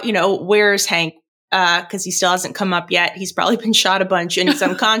figure out, you know, where's Hank? Because he still hasn't come up yet. He's probably been shot a bunch and he's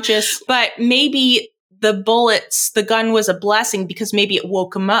unconscious. But maybe the gun was a blessing, because maybe it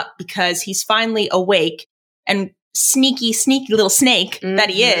woke him up, because he's finally awake and sneaky little snake that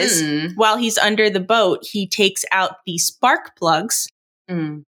he is. While he's under the boat, he takes out the spark plugs.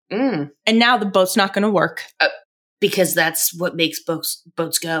 And now the boat's not going to work. Because that's what makes boats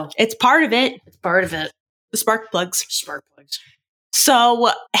go. It's part of it. The spark plugs. So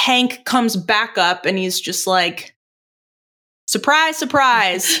Hank comes back up and he's just like, surprise,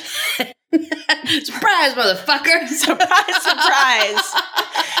 surprise. Surprise, motherfucker. Surprise.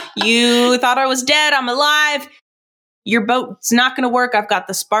 You thought I was dead. I'm alive. Your boat's not going to work. I've got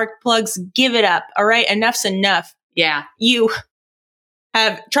the spark plugs. Give it up. All right. Enough's enough. Yeah. You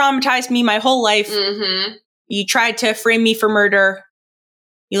have traumatized me my whole life. You tried to frame me for murder.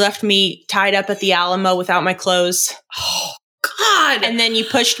 You left me tied up at the Alamo without my clothes. Oh, God. And then you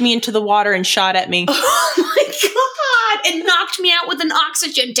pushed me into the water and shot at me. Oh, my God. And knocked me out with an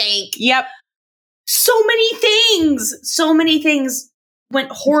oxygen tank. Yep. So many things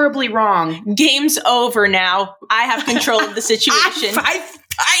went horribly wrong. Game's over now. I have control of the situation. I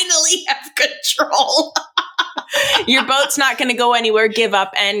finally have control. Your boat's not going to go anywhere. Give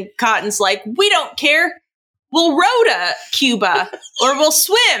up. And Cotton's like, we don't care. We'll row to Cuba or we'll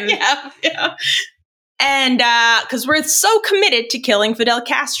swim. Yeah. And because we're so committed to killing Fidel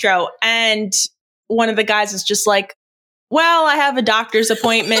Castro. And one of the guys is just like, well, I have a doctor's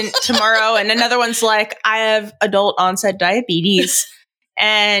appointment tomorrow. And another one's like, I have adult onset diabetes.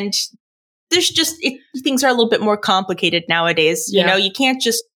 And there's just, things are a little bit more complicated nowadays. You know, you can't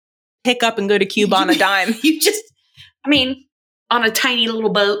just pick up and go to Cuba on a dime. On a tiny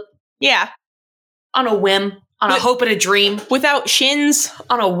little boat. Yeah. On a whim. On a hope and a dream. Without shins.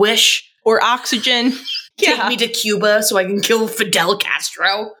 On a wish. Or oxygen. Take me to Cuba so I can kill Fidel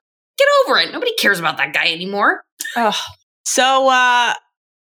Castro. Get over it. Nobody cares about that guy anymore. So,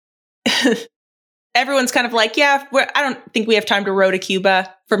 everyone's kind of like, yeah, I don't think we have time to row to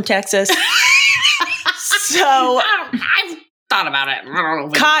Cuba from Texas. So I've thought about it.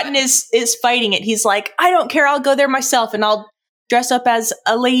 Cotton is fighting it. He's like, I don't care. I'll go there myself and I'll dress up as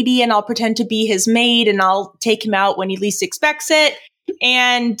a lady and I'll pretend to be his maid and I'll take him out when he least expects it.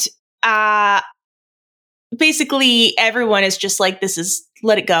 And basically everyone is just like,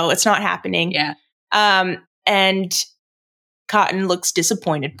 let it go. It's not happening. Yeah. And Cotton looks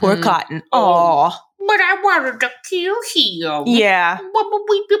disappointed. Poor Cotton. Oh. Aw. But I wanted to kill him. Yeah. What would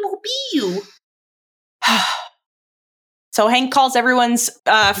we be you? So Hank calls everyone's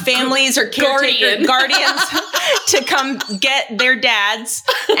families or caretaker guardians to come get their dads.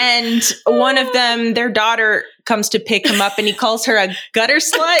 And one of them, their daughter, comes to pick him up and he calls her a gutter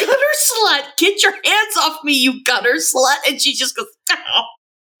slut. Gutter slut. Get your hands off me, you gutter slut. And she just goes, oh,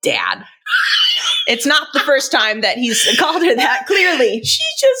 Dad. It's not the first time that he's called her that, clearly.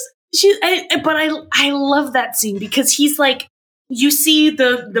 But I love that scene because he's like, you see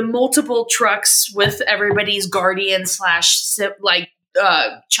the multiple trucks with everybody's guardian /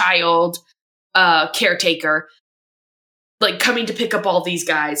 child caretaker, like coming to pick up all these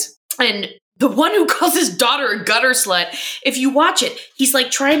guys. And the one who calls his daughter a gutter slut, if you watch it, he's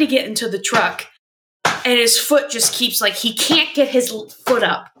like trying to get into the truck and his foot just keeps like, he can't get his foot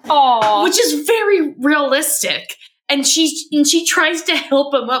up. Aww. Which is very realistic. And she tries to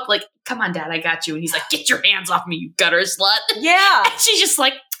help him up, like, come on, Dad, I got you. And he's like, get your hands off me, you gutter slut. Yeah. And she's just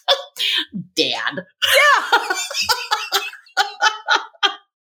like, Dad. Yeah.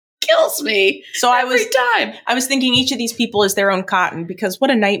 Kills me. So every time. I was thinking each of these people is their own Cotton because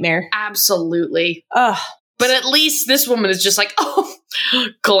what a nightmare. Absolutely. Ugh. But at least this woman is just like, oh,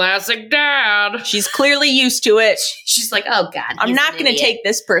 classic Dad. She's clearly used to it. She's like, oh, God. I'm not going to take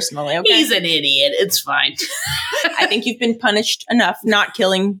this personally, okay? He's an idiot. It's fine. I think you've been punished enough not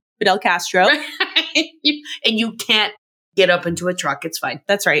killing Fidel Castro. And you can't get up into a truck. It's fine.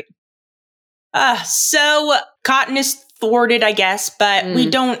 That's right. So Cotton is thwarted, I guess, but we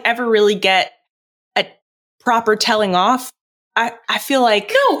don't ever really get a proper telling off. I feel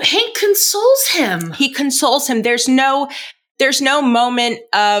like no, Hank consoles him. He consoles him. There's no moment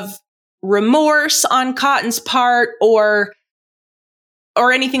of remorse on Cotton's part or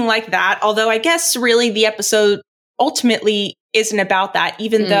anything like that. Although I guess really the episode ultimately isn't about that,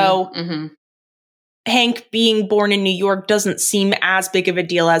 even though Hank being born in New York doesn't seem as big of a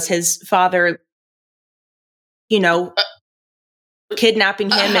deal as his father,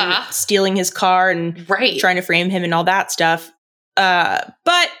 kidnapping him and stealing his car and trying to frame him and all that stuff.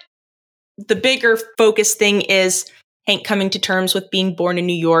 But the bigger focus thing is Hank coming to terms with being born in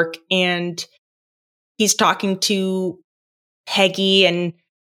New York, and he's talking to Peggy, and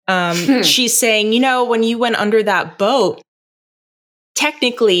she's saying, when you went under that boat,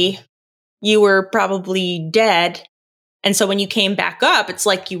 technically you were probably dead. And so when you came back up, it's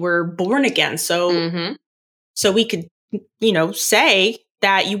like you were born again. So, so we could, say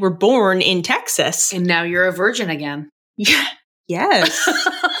that you were born in Texas. And now you're a virgin again. Yeah. Yes.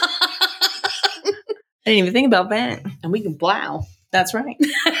 I didn't even think about that. And we can blow. That's right.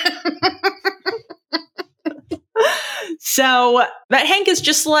 So, but Hank is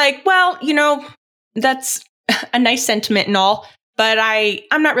just like, well, that's a nice sentiment and all, but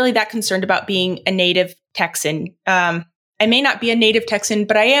I'm not really that concerned about being a native Texan. I may not be a native Texan,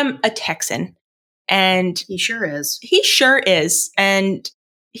 but I am a Texan. And he sure is. He sure is. And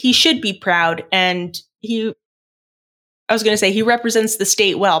he should be proud. And I was going to say he represents the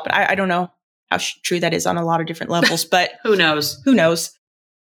state well, but I don't know how true that is on a lot of different levels, but who knows? Who knows?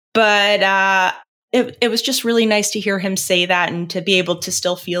 But it was just really nice to hear him say that and to be able to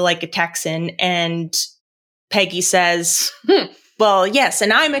still feel like a Texan. And Peggy says, well, yes,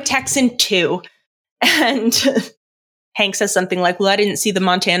 and I'm a Texan too. And Hank says something like, well, I didn't see the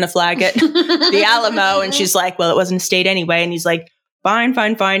Montana flag at the Alamo. And she's like, well, it wasn't a state anyway. And he's like,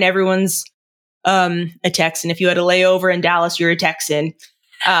 fine. Everyone's a Texan. If you had a layover in Dallas, you're a Texan.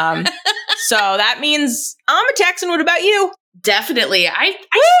 So that means I'm a Texan. What about you? Definitely. I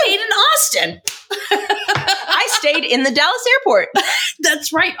stayed in Austin. I stayed in the Dallas airport.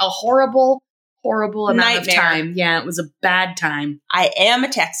 That's right. A horrible amount nightmare. Of time. Yeah, it was a bad time. I am a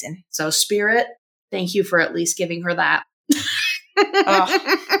Texan. So Spirit, thank you for at least giving her that.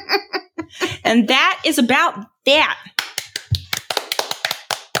 And that is about that.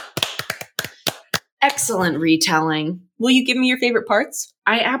 Excellent retelling. Will you give me your favorite parts?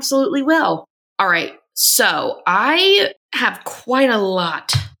 I absolutely will. All right. So I have quite a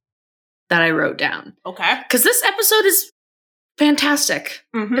lot that I wrote down. Okay. Because this episode is fantastic.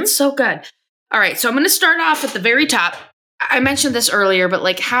 It's so good. All right. So I'm going to start off at the very top. I mentioned this earlier, but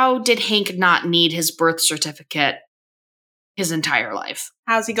like, how did Hank not need his birth certificate his entire life?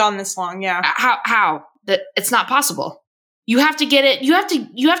 How's he gone this long? Yeah. How? That it's not possible. You have to get it. You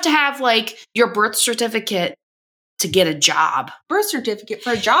have to have like your birth certificate to get a job. Birth certificate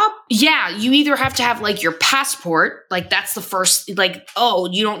for a job? Yeah, you either have to have like your passport, like that's the first, like, oh,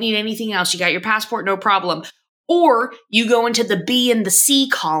 you don't need anything else. You got your passport, no problem. Or you go into the B and the C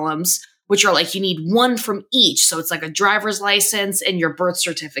columns, which are like you need one from each. So it's like a driver's license and your birth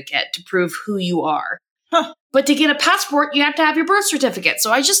certificate to prove who you are. Huh. But to get a passport, you have to have your birth certificate.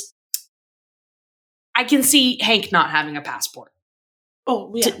 So I can see Hank not having a passport.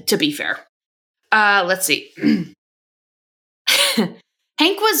 Oh, yeah. To be fair. Let's see.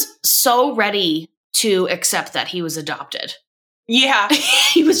 Hank was so ready to accept that he was adopted. Yeah.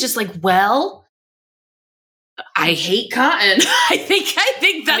 He was just like, well, I hate Cotton. I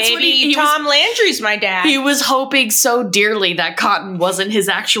think that's Maybe what he Tom Landry's my dad. He was hoping so dearly that Cotton wasn't his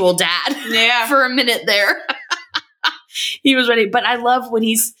actual dad. Yeah. For a minute there. He was ready. But I love when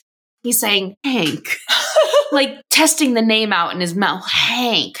he's saying Hank. Like testing the name out in his mouth.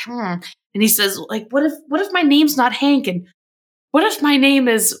 Hank. And he says, like, what if my name's not Hank? And what if my name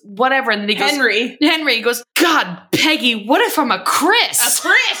is whatever? And then he goes, Henry. He goes, God, Peggy, what if I'm a Chris? A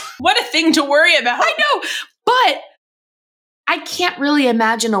Chris. What a thing to worry about. I know, but I can't really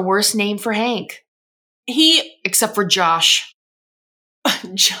imagine a worse name for Hank. Except for Josh.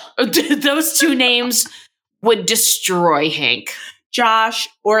 Those two names would destroy Hank. Josh,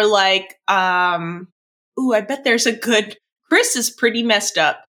 or like, I bet there's a good, Chris is pretty messed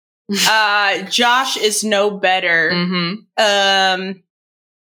up. Josh is no better. Mm-hmm.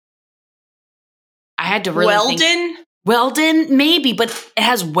 I had to really Weldon? think. Weldon, maybe, but it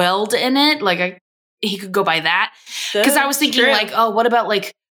has Weld in it. Like he could go by that. Because I was thinking like, oh, what about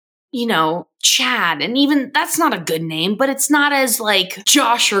like, Chad? And even that's not a good name, but it's not as like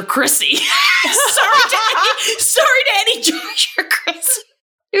Josh or Chrissy. Sorry to any Josh or Chrissy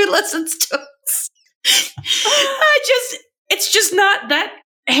who listens to us. It's just not that.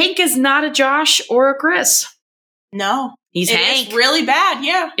 Hank is not a Josh or a Chris. No. He's Hank. It's really bad,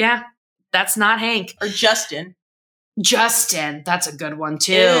 yeah. Yeah, that's not Hank. Or Justin. Justin, that's a good one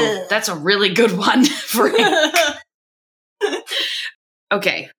too. Ew. That's a really good one for Hank.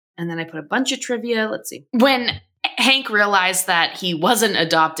 Okay, and then I put a bunch of trivia. Let's see. When Hank realized that he wasn't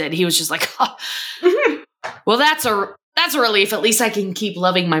adopted, he was just like, oh, well, that's a relief. At least I can keep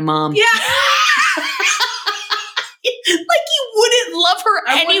loving my mom. Yeah. Like you wouldn't love her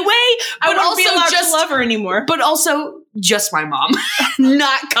anyway, but also be allowed to love her anymore. But also just my mom,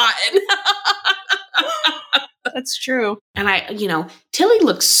 not Cotton. That's true. And Tilly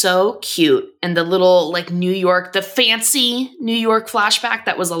looks so cute in the little like the fancy New York flashback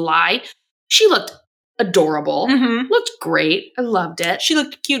that was a lie. She looked adorable. Mm-hmm. Looked great. I loved it. She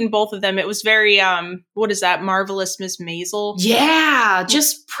looked cute in both of them. It was very, what is that? Marvelous Miss Maisel. Yeah,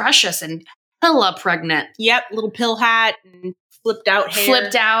 just precious and hella pregnant. Yep, little pill hat and flipped out hair.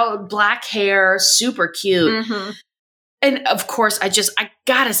 Flipped out, black hair, super cute. Mm-hmm. And of course, I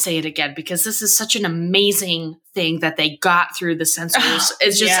gotta say it again because this is such an amazing thing that they got through the censors.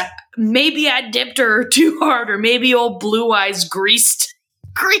 It's just, maybe I dipped her too hard or maybe old Blue Eyes greased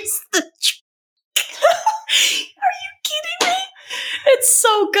the Are you kidding me? It's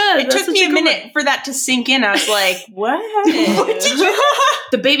so good. It took me a minute for that to sink in. I was like, what? What did you?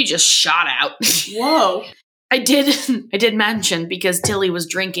 The baby just shot out. Whoa. I did mention because Tilly was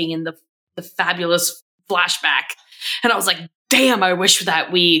drinking in the fabulous flashback. And I was like, damn, I wish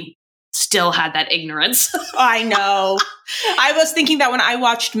that we still had that ignorance. I know. I was thinking that when I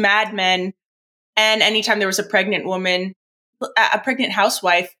watched Mad Men, and anytime there was a pregnant woman, a pregnant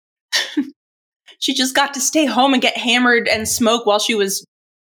housewife, she just got to stay home and get hammered and smoke while she was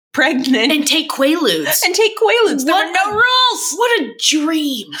pregnant. And take Quaaludes. There were no rules. What a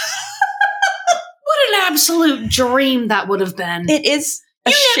dream. What an absolute dream that would have been. It is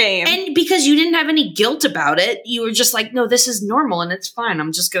a shame. And because you didn't have any guilt about it, you were just like, no, this is normal and it's fine.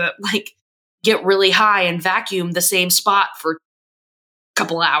 I'm just going to get really high and vacuum the same spot for a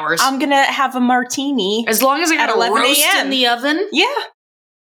couple hours. I'm going to have a martini. As long as I got at 11 roast a.m. in the oven. Yeah.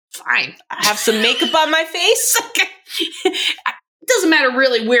 Fine. I have some makeup on my face. It doesn't matter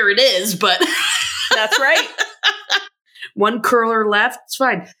really where it is, but. That's right. One curler left. It's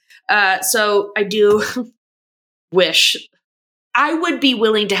fine. So I do wish I would be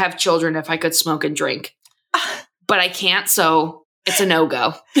willing to have children if I could smoke and drink, but I can't. So it's a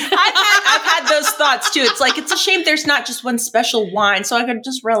no-go. I've had those thoughts too. It's like, it's a shame there's not just one special wine so I could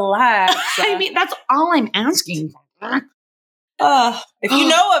just relax. I mean, that's all I'm asking for. If you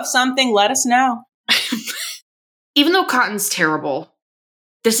know of something, let us know. even though Cotton's terrible,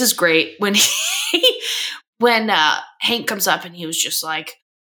 this is great when Hank comes up and he was just like,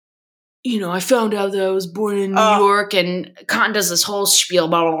 I found out that I was born in New York, and Cotton does this whole spiel,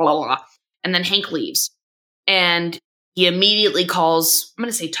 blah, blah, blah, blah. And then Hank leaves. And he immediately calls, I'm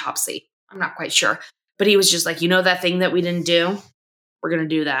going to say Topsy. I'm not quite sure. But he was just like, that thing that we didn't do? We're going to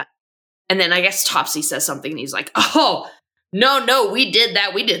do that. And then I guess Topsy says something, and he's like, oh, no, we did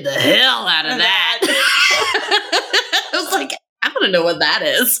that. We did the hell out of that. I was like, I want to know what that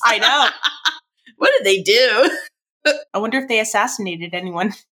is. I know. What did they do? I wonder if they assassinated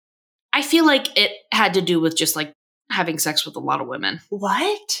anyone. I feel like it had to do with just like having sex with a lot of women.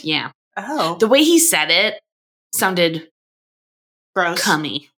 What? Yeah. Oh. The way he said it sounded gross.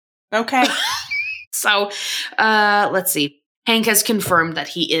 Cummy. Okay. So, let's see. Hank has confirmed that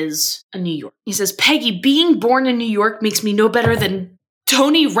he is a New Yorker. He says, Peggy, being born in New York makes me no better than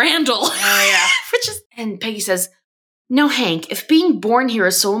Tony Randall. Oh, yeah. And Peggy says, no, Hank, if being born here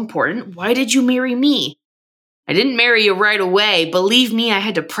is so important, why did you marry me? I didn't marry you right away. Believe me, I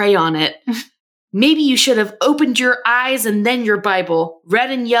had to pray on it. Maybe you should have opened your eyes and then your Bible.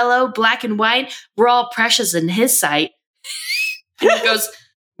 Red and yellow, black and white, we're all precious in his sight. And he goes,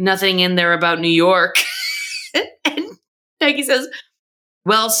 nothing in there about New York. And Peggy says,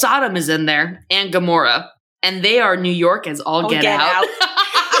 well, Sodom is in there and Gomorrah, and they are New York as all get out.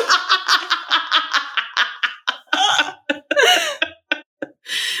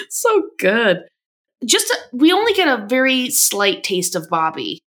 So good. We only get a very slight taste of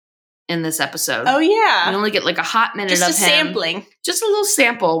Bobby in this episode. Oh, yeah. We only get like a hot minute just of a him. sampling. Just a little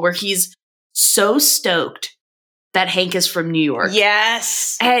sample where he's so stoked that Hank is from New York.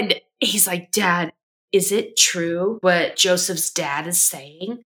 Yes. And he's like, Dad, is it true what Joseph's dad is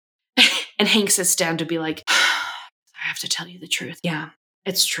saying? And Hank sits down to be like, I have to tell you the truth. Yeah,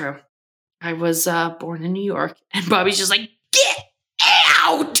 it's true. I was born in New York. And Bobby's just like, get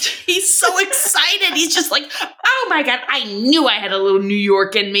out. He's so excited. He's just like, oh my God, I knew I had a little New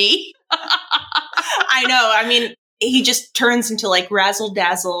York in me. I know. I mean, he just turns into like razzle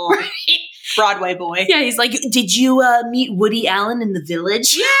dazzle. Right. Broadway boy. Yeah, he's like, did you meet Woody Allen in The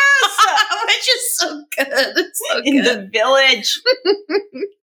Village? Yes! Which is so good. It's so in good. The Village.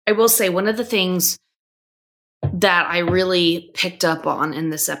 I will say one of the things that I really picked up on in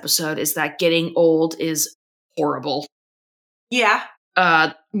this episode is that getting old is horrible. Yeah.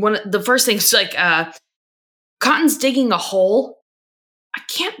 The first thing's like Cotton's digging a hole. I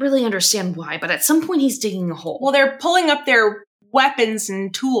can't really understand why, but at some point he's digging a hole. Well, they're pulling up their weapons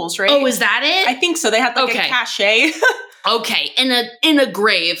and tools, right? Oh, is that it? I think so. They had like a cache. Okay, in a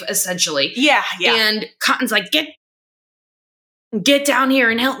grave, essentially. Yeah. And Cotton's like, get down here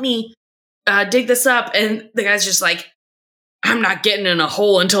and help me dig this up. And the guy's just like, I'm not getting in a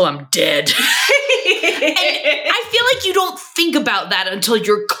hole until I'm dead. And I feel like you don't think about that until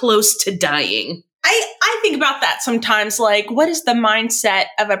you're close to dying. I think about that sometimes. Like, what is the mindset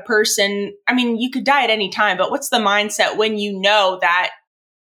of a person? I mean, you could die at any time, but what's the mindset when you know that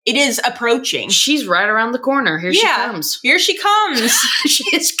it is approaching? She's right around the corner. Here she comes. Here she comes.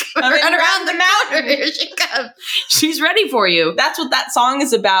 She's coming around the mountain. Here she comes. She's ready for you. That's what that song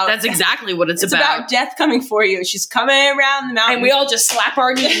is about. That's exactly what it's about. It's about death coming for you. She's coming around the mountain. And we all just slap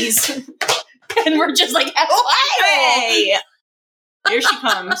our knees. And we're just like, hey! Here she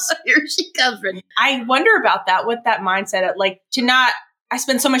comes. Here she comes. I wonder about that, what that mindset, like to not, I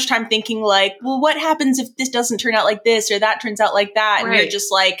spend so much time thinking like, well, what happens if this doesn't turn out like this or that turns out like that? Right. And you're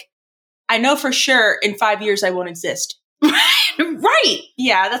just like, I know for sure in 5 years I won't exist. Right.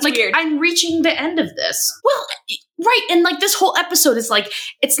 Yeah, that's like, weird. I'm reaching the end of this. Well, right. And like this whole episode is like,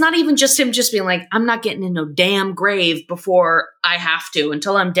 it's not even just him just being like, I'm not getting in no damn grave before I have to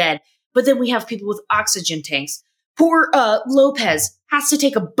until I'm dead. But then we have people with oxygen tanks. Poor Lopez has to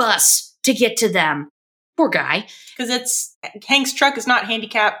take a bus to get to them. Poor guy. Because Hank's truck is not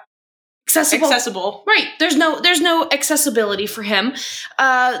handicap accessible. Right. There's no accessibility for him.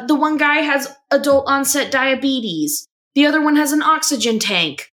 The one guy has adult onset diabetes. The other one has an oxygen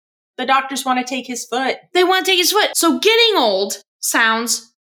tank. The doctors want to take his foot. They want to take his foot. So getting old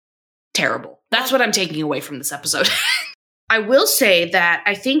sounds terrible. That's what I'm taking away from this episode. I will say that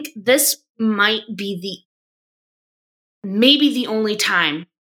I think this might be maybe the only time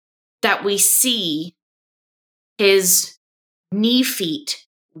that we see his knee feet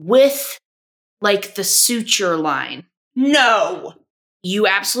with like the suture line. No. You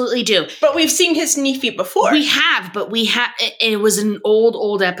absolutely do. But we've seen his knee feet before. We have, but it was an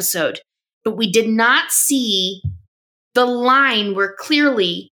old episode. But we did not see the line where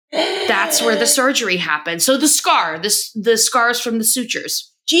clearly that's where the surgery happened. So the scars from the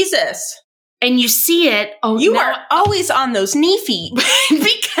sutures. Jesus. And you see it. Oh, You are always on those knee feet.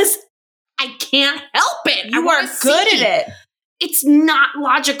 because I can't help it. You are good at it. It's not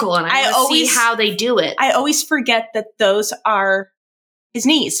logical, and I always see how they do it. I always forget that those are his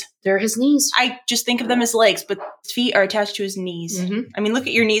knees. They're his knees. I just think of them as legs, but his feet are attached to his knees. Mm-hmm. I mean, look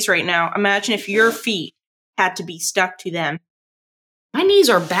at your knees right now. Imagine if your feet had to be stuck to them. My knees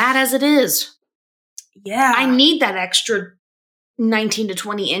are bad as it is. Yeah. I need that extra 19 to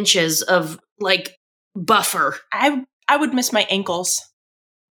 20 inches of, like, buffer. I would miss my ankles.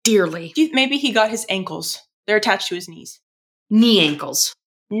 Dearly. Maybe he got his ankles. They're attached to his knees. Knee ankles.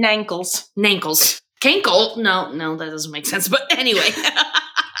 Nankles. Nankles. Cankle? No, that doesn't make sense. But anyway.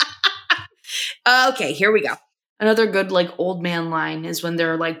 Okay, here we go. Another good, like, old man line is when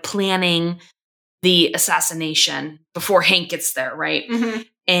they're, like, planning the assassination before Hank gets there, right? Mm-hmm.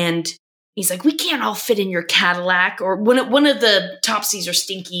 And he's like, we can't all fit in your Cadillac. Or one of the Topsies or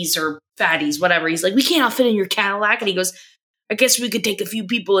Stinkies or Fatties, whatever. He's like, we can't all fit in your Cadillac. And he goes, I guess we could take a few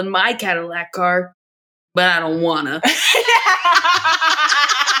people in my Cadillac car, but I don't wanna.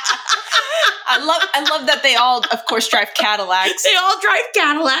 I love that they all, of course, drive Cadillacs. They all drive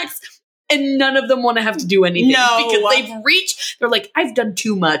Cadillacs, and none of them want to have to do anything. No. Because they're like, I've done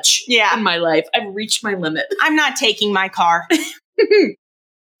too much in my life. I've reached my limit. I'm not taking my car.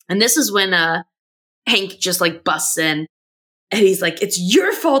 And this is when Hank just, like, busts in. And he's like, it's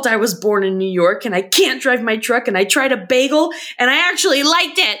your fault I was born in New York, and I can't drive my truck, and I tried a bagel, and I actually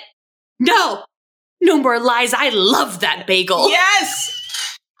liked it. No more lies. I love that bagel. Yes!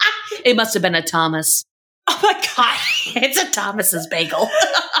 It must have been a Thomas. Oh my God. It's a Thomas's bagel.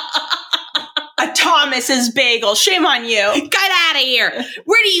 A Thomas's bagel. Shame on you. Get out of here.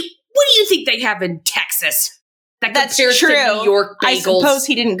 What do you think they have in Texas? That's compares true. to New York bagels. I suppose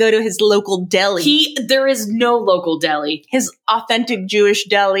he didn't go to his local deli. There is no local deli. His authentic Jewish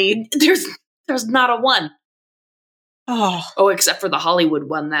deli. There's not a one. Oh, Except for the Hollywood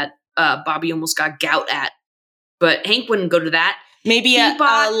one that Bobby almost got gout at. But Hank wouldn't go to that. Maybe a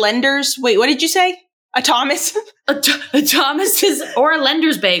Lender's. Wait, what did you say? A Thomas? A Thomas's or a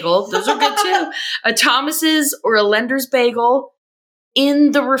Lender's bagel. Those are good too. A Thomas's or a Lender's bagel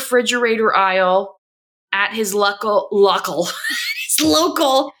in the refrigerator aisle at his local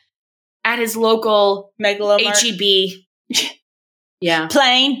Megalomart. HEB. Yeah.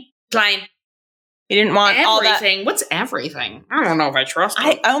 Plain. He didn't want everything. all that. What's everything? I don't know if I trust him.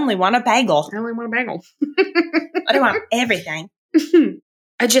 I only want a bagel. I only want a bagel. I don't want everything.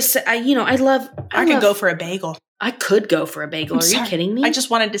 I could go for a bagel. I could go for a bagel. Are you kidding me? I just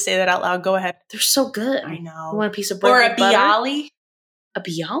wanted to say that out loud. Go ahead. They're so good. I know. You want a piece of bread or with a butter? bialy? A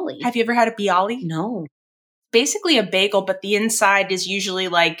bialy? Have you ever had a bialy? No. Basically a bagel, but the inside is usually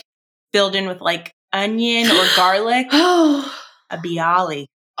like filled in with like onion or garlic. Oh. A bialy.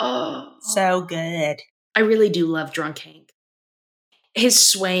 Oh. So good. I really do love Drunk Hank. His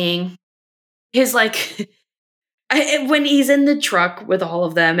swaying. His like... when he's in the truck with all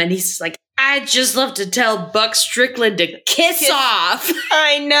of them and he's like, I just love to tell Buck Strickland to kiss off.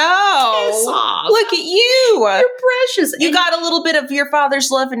 I know. Kiss off. Look at you. You're precious. You got a little bit of your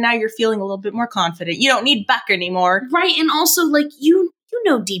father's love and now you're feeling a little bit more confident. You don't need Buck anymore. Right. And also, like, you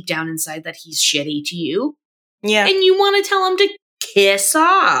know deep down inside that he's shitty to you. Yeah. And you want to tell him to kiss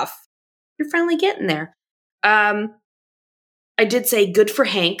off. You're finally getting there. I did say good for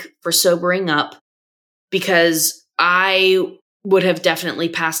Hank for sobering up because I would have definitely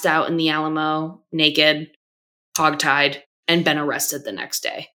passed out in the Alamo, naked, hogtied, and been arrested the next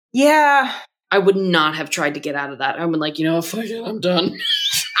day. Yeah. I would not have tried to get out of that. I would been like, fuck it, I'm done.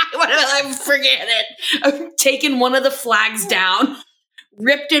 I would have like, forget it. I've taken one of the flags down,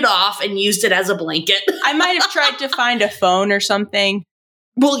 ripped it off, and used it as a blanket. I might have tried to find a phone or something.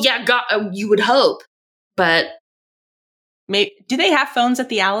 Well, yeah, you would hope. But do they have phones at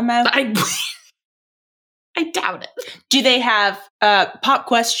the Alamo? I doubt it. Do they have pop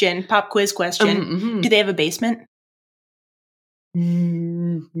quiz question? Mm-hmm. Do they have a basement?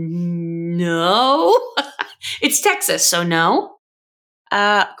 No. It's Texas, so no.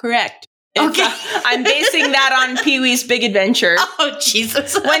 Correct. Okay. I'm basing that on Pee-wee's Big Adventure. Oh,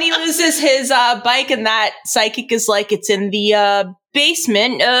 Jesus. When he loses his bike and that psychic is like, it's in the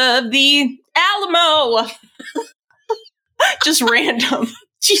basement of the Alamo. Just random.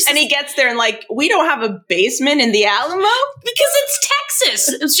 Jesus. And he gets there and like, we don't have a basement in the Alamo? Because it's Texas.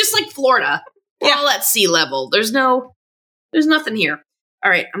 It's just like Florida. We're all at sea level. There's nothing here.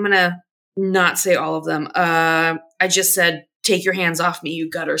 All right, I'm going to not say all of them. I just said, take your hands off me, you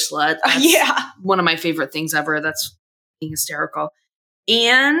gutter slut. That's one of my favorite things ever. That's being hysterical.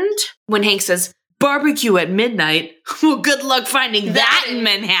 And when Hank says, barbecue at midnight. Well, good luck finding that in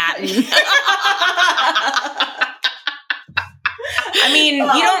Manhattan. I mean, you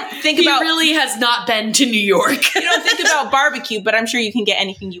don't think He about really has not been to New York. you don't think about barbecue, but I'm sure you can get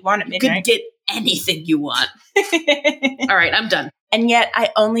anything you want at You can midnight. get anything you want. All right, I'm done. And yet I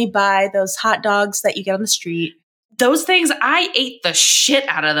only buy those hot dogs that you get on the street. Those things, I ate the shit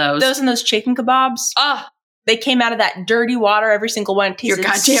out of those. Those and those chicken kebabs. Oh, They came out of that dirty water, every single one. you're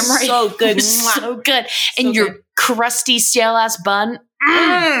Tasted goddamn right. so good. Mwah. So good. And So your good. crusty, stale-ass bun.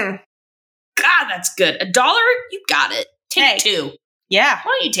 Mm. God, that's good. $1? You got it. Take Hey. 2. Yeah.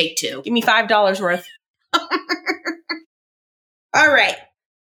 Why don't you take 2? Give me $5 worth. All right.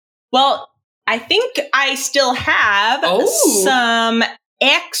 Well, I think I still have Oh. some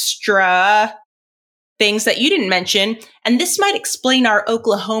extra things that you didn't mention, and this might explain our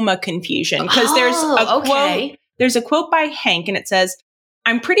Oklahoma confusion because there's a quote by Hank, and it says,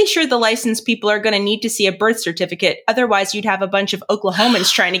 "I'm pretty sure the licensed people are going to need to see a birth certificate. Otherwise, you'd have a bunch of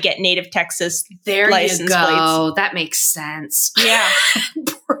Oklahomans trying to get native Texas." There license you go. plates. That makes sense. Yeah.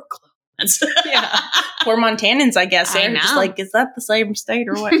 Poor Oklahomans. Yeah. Poor Montanans, I guess. I They're just know. like, is that the same state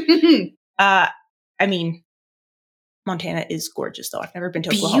or what? I mean, Montana is gorgeous, though. I've never been to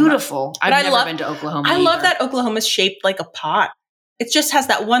Oklahoma. Beautiful. I've I never love- been to Oklahoma. I love either. that Oklahoma's shaped like a pot. It just has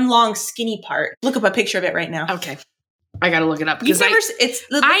that one long skinny part. Look up a picture of it right now. Okay. I got to look it up You've because never. It's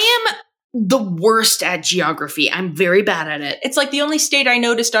I am the worst at geography. I'm very bad at it. It's like the only state I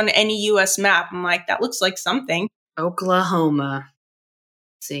noticed on any U.S. map. I'm like, that looks like something. Oklahoma.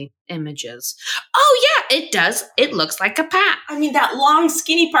 Let's see images. Oh yeah, it does. It looks like a pat. I mean, that long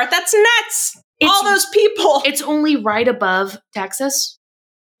skinny part. That's nuts. It's- All those people. It's only right above Texas.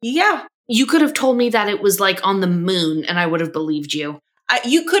 Yeah. You could have told me that it was like on the moon, and I would have believed you.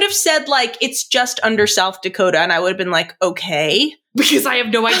 You could have said, like, it's just under South Dakota, and I would have been like, okay. Because I have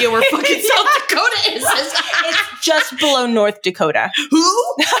no idea where fucking South Dakota is. It's just below North Dakota.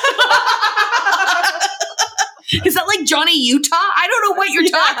 Who? Is that like Johnny Utah? I don't know what you're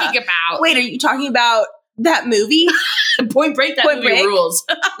Yeah. talking about. Wait, are you talking about that movie? Point Break, that Point movie Break? rules.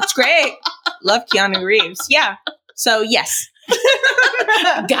 It's great. Love Keanu Reeves. Yeah. So, yes.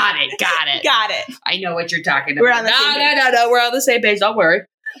 Got it. Got it. I know what you're talking about. We're on the same page. No. We're on the same page. Don't worry.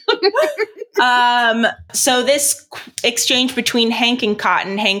 So this exchange between Hank and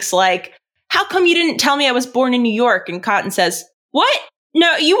Cotton, Hank's like, how come you didn't tell me I was born in New York? And Cotton says, what?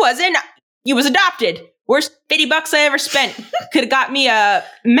 No, you wasn't. You was adopted. Worst $50 I ever spent. Could have got me a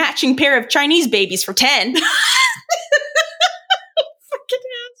matching pair of Chinese babies for 10. Fucking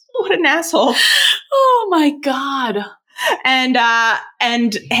asshole. What an asshole. Oh my God.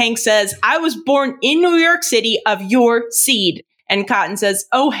 And Hank says, I was born in New York City of your seed. And Cotton says,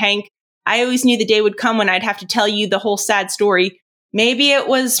 oh, Hank, I always knew the day would come when I'd have to tell you the whole sad story. Maybe it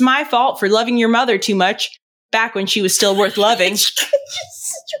was my fault for loving your mother too much back when she was still worth loving.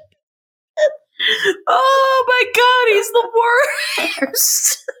 Oh my God, he's the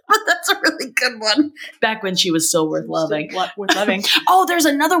worst. But that's a really good one. Back when she was still worth loving. Worth loving. Oh, there's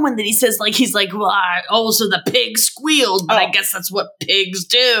another one that he says, like, he's like, well, so the pig squealed, but I Oh. guess that's what pigs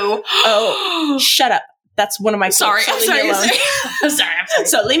do. Oh, shut up. That's one of my Sorry, quotes, I'm so leave sorry. me alone. I'm sorry.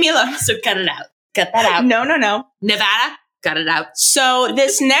 So leave me alone. So cut it out. Cut that out. No. Nevada, cut it out. So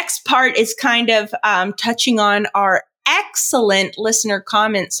this next part is kind of touching on our excellent listener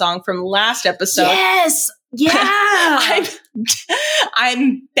comment song from last episode. Yes. Yeah.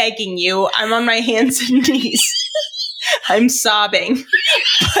 I'm begging you. I'm on my hands and knees. I'm sobbing.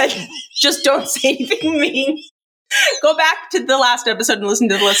 But just don't say anything mean. Go back to the last episode and listen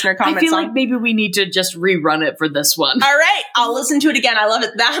to the listener comment I feel song. like maybe we need to just rerun it for this one. All right. I'll listen to it again. I love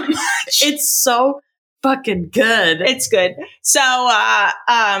it that much. It's so fucking good. It's good. So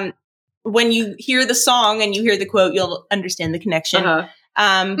when you hear the song and you hear the quote, you'll understand the connection.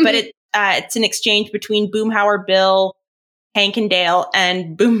 Uh-huh. But it's an exchange between Boomhauer, Bill, Hank, and Dale.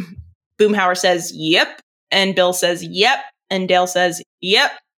 And Boomhauer says, yep. And Bill says, yep. And Dale says,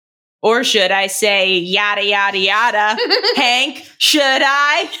 yep. Or should I say, yada, yada, yada. Hank, should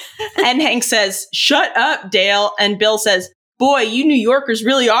I? And Hank says, shut up, Dale. And Bill says, boy, you New Yorkers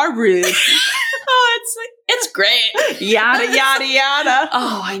really are rude. Oh, it's great. Yada, yada, yada.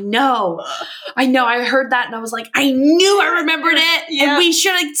 Oh, I know. I heard that and I was like, I knew I remembered it. Yeah. And we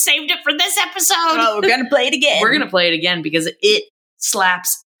should have saved it for this episode. Oh, we're going to play it again. We're going to play it again because it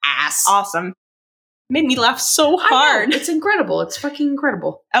slaps ass. Awesome. Made me laugh so I know. hard. It's incredible. It's fucking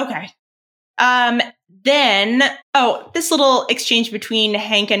incredible. Okay. Then, this little exchange between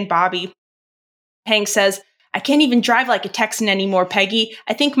Hank and Bobby. Hank says, I can't even drive like a Texan anymore, Peggy.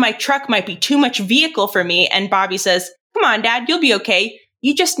 I think my truck might be too much vehicle for me. And Bobby says, come on, Dad, you'll be okay.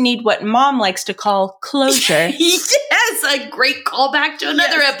 You just need what Mom likes to call closure. Yes, a great callback to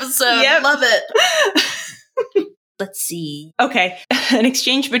another episode. Yep. Love it. Let's see. Okay, an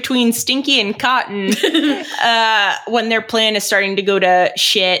exchange between Stinky and Cotton when their plan is starting to go to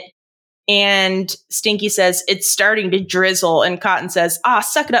shit. And Stinky says, it's starting to drizzle. And Cotton says,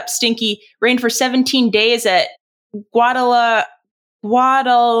 suck it up, Stinky. Rained for 17 days at Guadalcanal.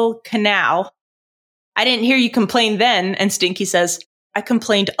 I didn't hear you complain then. And Stinky says, I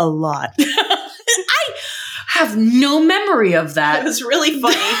complained a lot. I have no memory of that. It was really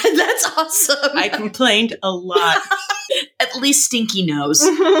funny. That's awesome. I complained a lot. At least Stinky knows.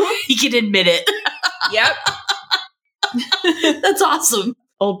 He can admit it. Yep. That's awesome.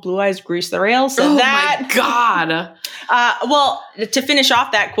 Old Blue Eyes Grease the Rails said that. My God. Well, to finish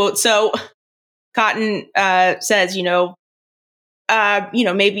off that quote, so Cotton says,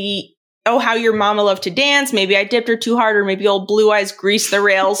 maybe, how your mama loved to dance. Maybe I dipped her too hard, or maybe Old Blue Eyes greased the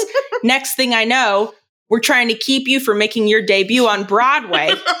rails. Next thing I know, we're trying to keep you from making your debut on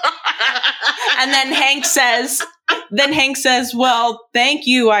Broadway. And then Hank says, well, thank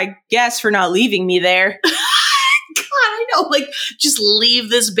you, I guess, for not leaving me there. God, I know. Just leave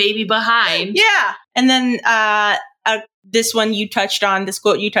this baby behind. Yeah. And then this quote you touched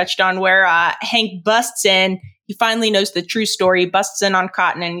on, where Hank busts in. He finally knows the true story, busts in on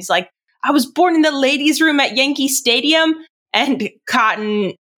Cotton, and he's like, I was born in the ladies' room at Yankee Stadium. And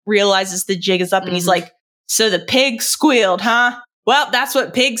Cotton realizes the jig is up, and he's like, so the pig squealed, huh? Well, that's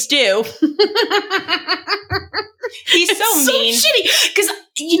what pigs do. He's so mean. Shitty. Because,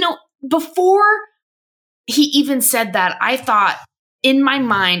 before he even said that, in my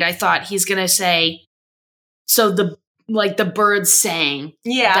mind, I thought he's going to say, so the birds sang.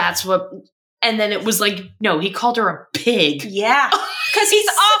 Yeah. That's what, and then it was no, he called her a pig. Yeah. Because he's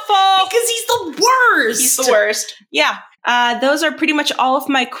awful. Because he's the worst. He's the worst. Yeah. Those are pretty much all of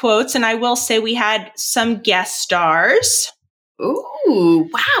my quotes. And I will say we had some guest stars. Ooh,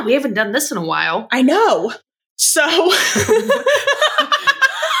 wow. We haven't done this in a while. I know. So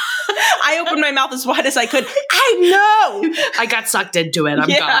I opened my mouth as wide as I could. I know. I got sucked into it. I'm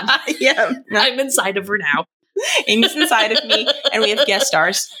gone. Yeah. I'm inside of her now. Amy's inside of me, and we have guest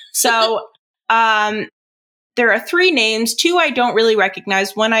stars. So there are 3 names. 2 I don't really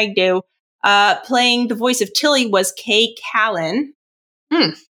recognize. 1 I do. Playing the voice of Tilly was Kay Callan.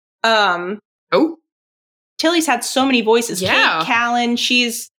 Tilly's had so many voices. Yeah. Kay Callan,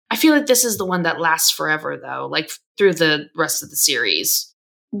 I feel like this is the one that lasts forever, though, through the rest of the series.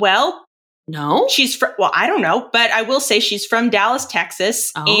 Well, no? I don't know, but I will say she's from Dallas,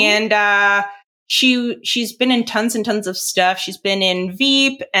 Texas. Oh. And she's been in tons and tons of stuff. She's been in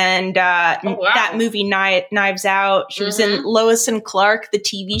Veep and that movie Knives Out. She was in Lois and Clark, the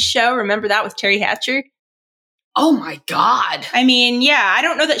TV show. Remember that with Terry Hatcher? Oh my God. I mean, yeah, I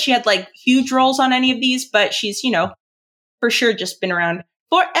don't know that she had huge roles on any of these, but she's, for sure just been around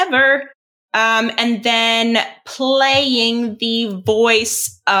forever. And then playing the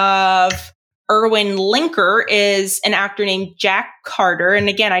voice of Erwin Linker is an actor named Jack Carter. And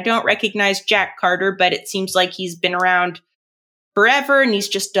again, I don't recognize Jack Carter, but it seems like he's been around forever and he's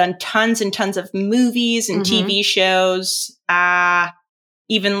just done tons and tons of movies and TV shows.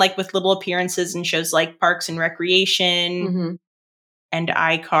 Even with little appearances in shows like Parks and Recreation and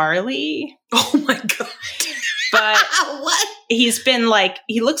iCarly. Oh my God. But what? He's been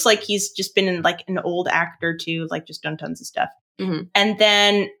he looks like he's just been in an old actor too, just done tons of stuff. And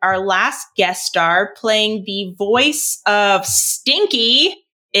then our last guest star playing the voice of Stinky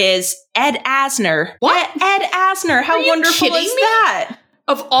is Ed Asner. What? Ed Asner. How wonderful is that?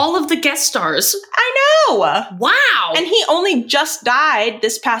 Of all of the guest stars. I know. Wow. And he only just died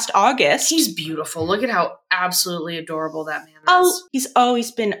this past August. He's beautiful. Look at how absolutely adorable that man is. Oh, he's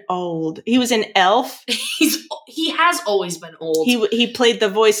always been old. He was in Elf. He has always been old. He played the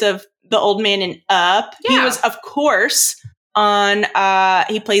voice of the old man in Up. Yeah. He was, of course, on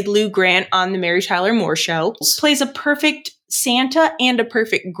he played Lou Grant on the Mary Tyler Moore Show. Plays a perfect Santa and a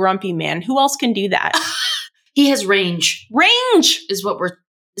perfect grumpy man. Who else can do that? He has range. Range is what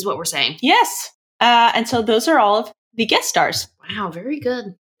we're saying. Yes. And so those are all of the guest stars. Wow, very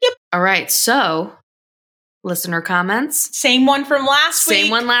good. Yep. All right, so listener comments. Same one from last week.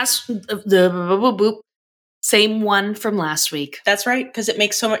 Same one from last week. That's right, because it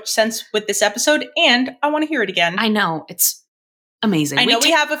makes so much sense with this episode, and I want to hear it again. I know. It's amazing. I know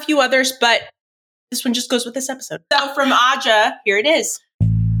we have a few others, but this one just goes with this episode. So from Aja, here it is.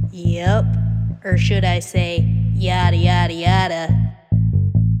 Yep. Or should I say, yada, yada, yada.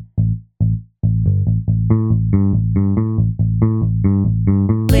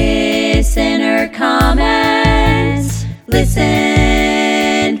 Listener comments. Listener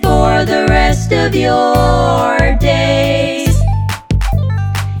rest of your days.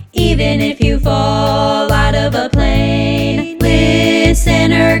 Even if you fall out of a plane,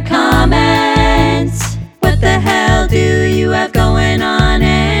 listener comments. What the hell do you have going on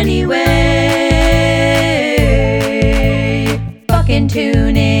anyway? Fucking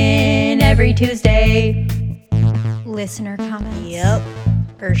tune in every Tuesday. Listener comments. Yep.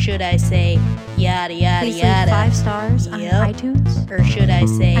 Or should I say, yada yada Please yada. leave 5 stars on Yep. iTunes. Or should I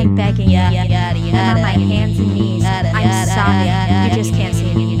say, I'm begging you. yada yada yada. I'm on my hands and knees. Yada, I'm yada, sorry. yada, You just can't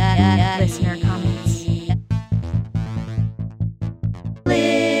see any yada, listener comments.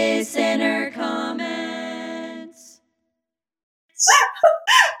 Listener comments.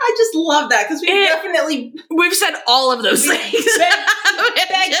 I just love that because we definitely We've said all of those things.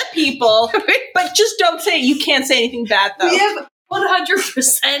 beg people, but just don't say you can't say anything bad though. We have 100%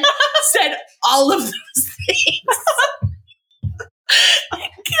 said all of those things.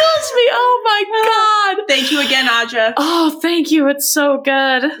 It kills me. Oh my God. Thank you again, Aja. Oh, thank you. It's so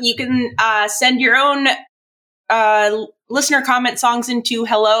good. You can send your own listener comment songs into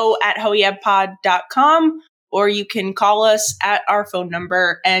hello@hoyebpod.com, or you can call us at our phone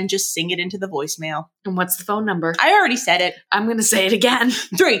number and just sing it into the voicemail. And what's the phone number? I already said it. I'm going to say it again.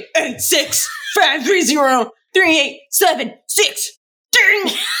 386-530-3876.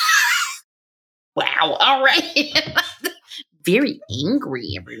 Ding! Wow. All right. Very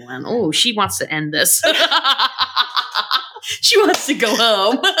angry, everyone. Oh, she wants to end this. She wants to go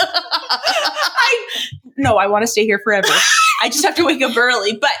home. No, I want to stay here forever. I just have to wake up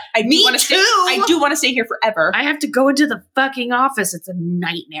early, but I do Me want to stay. too. I do want to stay here forever. I have to go into the fucking office. It's a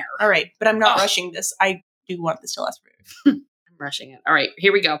nightmare. All right, but I'm not Ugh. rushing this. I do want this to last forever. I'm rushing it. All right,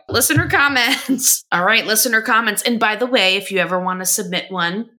 here we go. Listener comments. All right, listener comments. And by the way, if you ever want to submit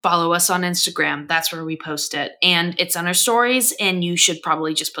one, follow us on Instagram. That's where we post it. And it's on our stories, and you should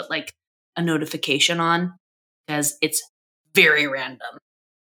probably just put like a notification on because it's very random.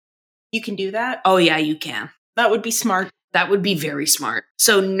 You can do that. Oh, yeah, you can. That would be smart. That would be very smart.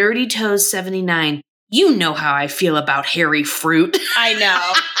 So, Nerdy Toes 79, you know how I feel about hairy fruit. I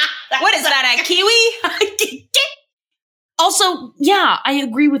know. What is that, a kiwi? Also, yeah, I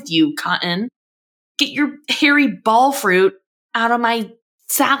agree with you, Cotton. Get your hairy ball fruit out of my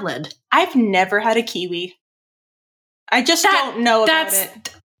salad. I've never had a kiwi. I just don't know about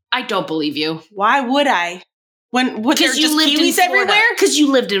it. I don't believe you. Why would I? When would there Because just you lived kiwis in Florida. everywhere? Because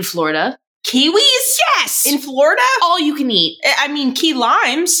you lived in Florida. Kiwis? Yes. In Florida? All you can eat. I mean, key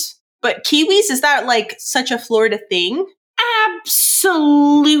limes, but kiwis, is that like such a Florida thing?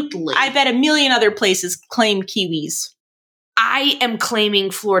 Absolutely. I bet a million other places claim kiwis. I am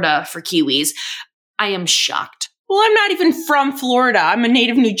claiming Florida for kiwis. I am shocked. Well, I'm not even from Florida. I'm a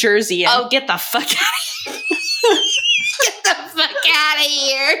native New Jerseyan. Oh, get the fuck out of here. Get the fuck out of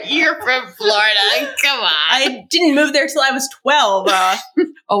here. You're from Florida. Come on. I didn't move there till I was 12.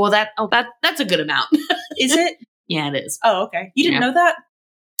 Well, that's a good amount. Is it? Yeah, it is. Oh, okay. You didn't Yeah. know that?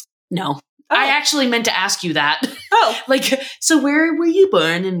 No. Oh. I actually meant to ask you that. Oh, Like, so where were you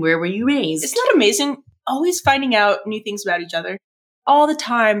born and where were you raised? isn't that amazing? Always finding out new things about each other. All the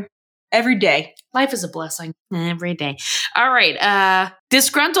time. Every day. Life is a blessing. Every day. All right.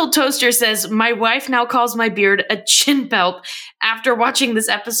 Disgruntled Toaster says, my wife now calls my beard a chin pelt after watching this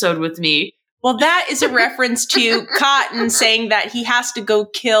episode with me. Well, that is a reference to Cotton saying that he has to go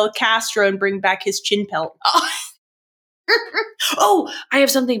kill Castro and bring back his chin pelt. Oh, I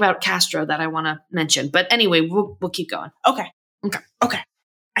have something about Castro that I want to mention. But anyway, we'll keep going. Okay.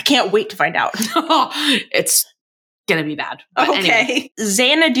 I can't wait to find out. It's going to be bad. But Okay. anyway.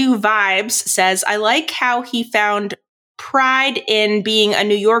 Xanadu Vibes says, I like how he found pride in being a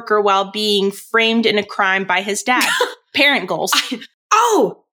New Yorker while being framed in a crime by his dad. Parent goals.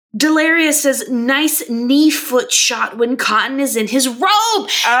 Oh, Delirious says, nice knee foot shot when Cotton is in his robe.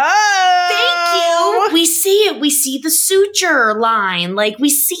 Oh! Thank you. We see it. We see the suture line. Like, we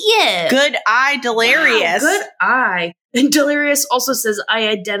see it. Good eye, Delirious. Wow, good eye. And Delirious also says, I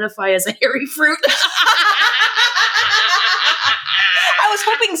identify as a hairy fruit. I was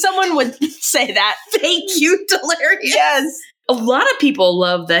hoping someone would say that. Thank you, Delirious. Yes. A lot of people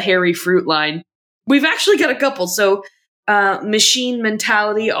love the hairy fruit line. We've actually got a couple. So, Machine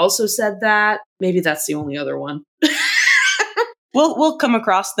Mentality also said that. Maybe that's the only other one. We'll come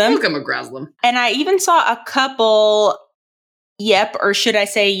across them. We'll come across them. And I even saw a couple, or should I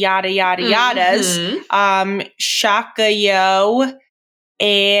say yada yada yadas. Mhm. Shaka Yo,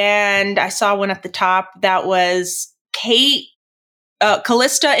 and I saw one at the top that was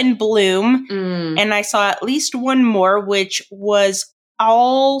Callista in Bloom, Mm. and I saw at least one more, which was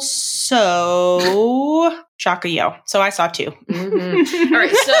also Shaka Yo. So I saw 2. Mm-hmm. All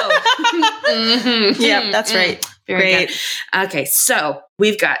right, so. Yep, that's right. Very Great. good. Okay, so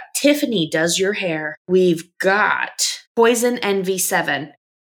we've got Tiffany Does Your Hair. We've got Poison Envy 7.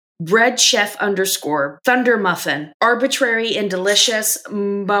 Red Chef _ Thunder Muffin, Arbitrary and Delicious,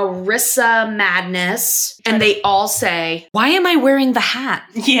 Marissa Madness. And they all say, why am I wearing the hat?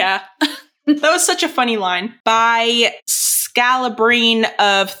 Yeah. That was such a funny line. By Scalabrine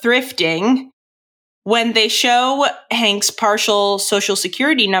of Thrifting, when they show Hank's partial social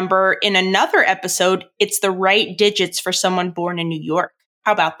security number in another episode, it's the right digits for someone born in New York.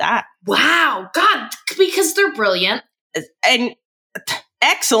 How about that? Wow, God, because they're brilliant. And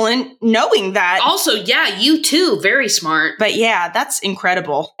excellent knowing that. Also, yeah, you too, very smart. But yeah, that's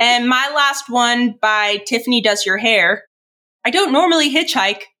incredible. And my last one by Tiffany Does Your Hair. I don't normally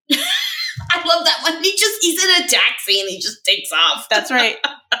hitchhike. I love that one. He's in a taxi and he just takes off. That's right.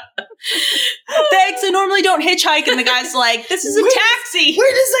 Thanks, I normally don't hitchhike. And the guy's like, this is a taxi.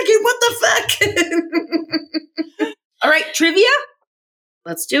 Wait a second, what the fuck? All right, trivia?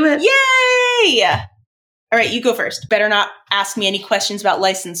 Let's do it. Yay! All right, you go first. Better not ask me any questions about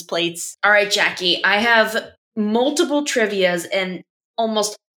license plates. All right, Jackie, I have multiple trivias and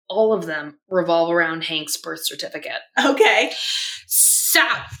almost all of them revolve around Hank's birth certificate. Okay. So,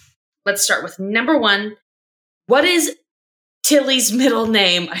 let's start with number 1. What is Tilly's middle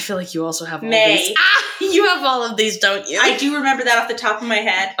name? I feel like you also have all May. these. You have all of these, don't you? I do remember that off the top of my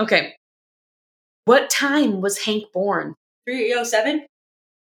head. Okay. What time was Hank born? 307?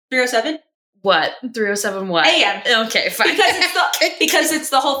 307? What? 3:07 what? AM. Okay, fine. Because it's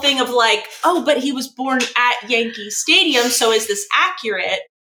the whole thing of like, oh, but he was born at Yankee Stadium, so is this accurate?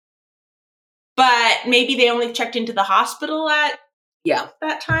 But maybe they only checked into the hospital at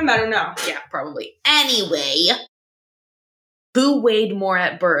that time? I don't know. Yeah, probably. Anyway, who weighed more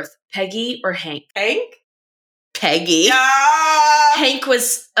at birth, Peggy or Hank? Hank? Peggy. Ah! Hank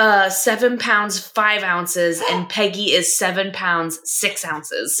was 7 pounds 5 ounces, and Peggy is 7 pounds 6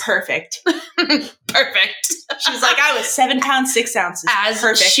 ounces. Perfect. Perfect. She's like, I was 7 pounds 6 ounces. As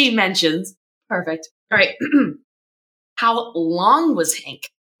Perfect. she mentions. Perfect. All right. How long was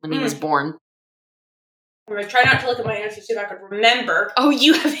Hank when he was born? I'm going to try not to look at my answers, see if I could remember. Oh,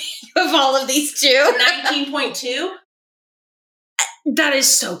 you have all of these too? 19.2? That is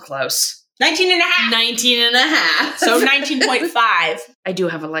so close. 19 and a half. 19 and a half. So 19.5. I do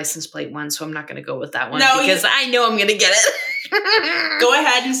have a license plate one, so I'm not going to go with that one No, because I know I'm going to get it. Go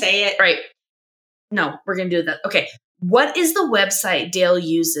ahead and say it. Right. No, we're going to do that. Okay. What is the website Dale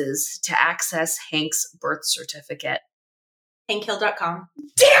uses to access Hank's birth certificate? HankHill.com.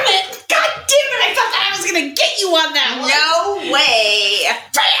 Damn it! God damn it! I thought that I was going to get you on that one. No way.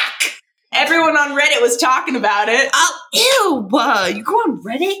 Back. Everyone on Reddit was talking about it. Oh, ew! You go on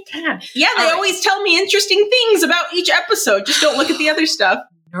Reddit? God. Yeah, they always tell me interesting things about each episode. Just don't look at the other stuff.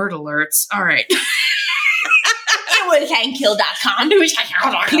 Nerd alerts. All right. It was HankHill.com.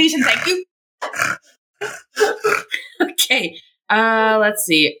 Please and thank you. Okay. Let's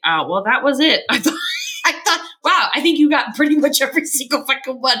see. Well, that was it. I thought, wow, I think you got pretty much every single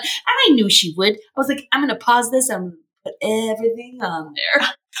fucking one. And I knew she would. I was like, I'm going to pause this. I'm going to put everything on there.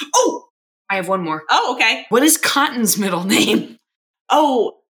 Oh, I have one more. Oh, okay. What is Cotton's middle name?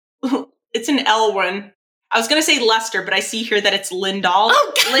 Oh, it's an L one. I was going to say Lester, but I see here that it's Lindahl.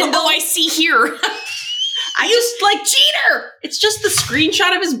 Oh, Lindahl, I see here. I just like cheater. It's just the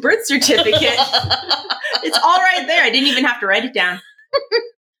screenshot of his birth certificate. It's all right there. I didn't even have to write it down.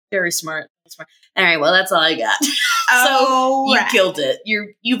 Very smart. All right, well, that's all I got. Oh, so you killed it.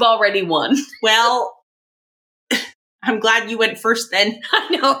 You've already won. Well, I'm glad you went first then. I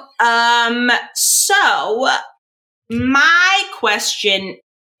know. So my question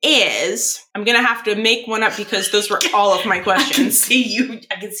is, I'm going to have to make one up because those were all of my questions.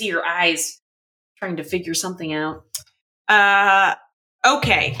 I can see your eyes trying to figure something out.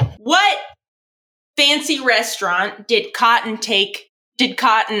 Okay. What fancy restaurant did Cotton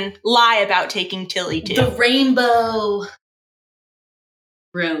lie about taking Tilly to? The Rainbow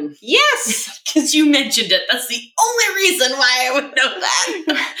Room. Yes! Because you mentioned it. That's the only reason why I would know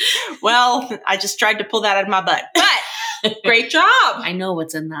that. Well, I just tried to pull that out of my butt. But great job. I know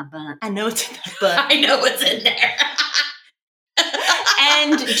what's in that butt. I know it's in that butt. I know what's in there.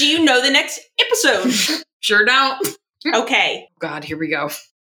 And do you know the next episode? Sure don't. Okay. God, here we go.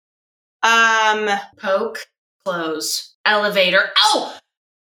 Poke. Close. Elevator. Oh!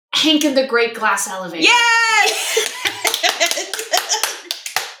 Hank and the Great Glass Elevator. Yes!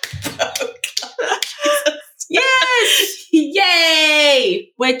 Yes!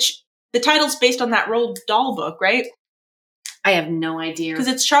 Yay! Which the title's based on that Roald Dahl book, right? I have no idea. Because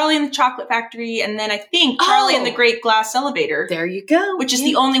it's Charlie and the Chocolate Factory, and then I think Charlie and the Great Glass Elevator. There you go. Which is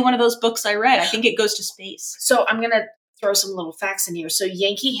the only one of those books I read. I think it goes to space. So I'm going to throw some little facts in here. So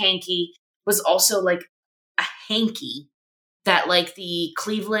Yankee Hanky was also like a hanky that like the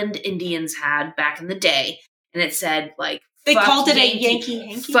Cleveland Indians had back in the day. And it said like, they called it Yankee, a Yankee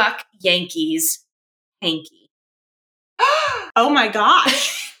Hanky? Fuck Yankees hanky. Oh my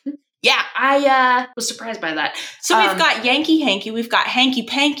gosh. Yeah, I was surprised by that. So we've got Yankee Hanky, we've got Hanky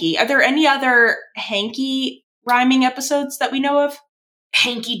Panky. Are there any other hanky rhyming episodes that we know of?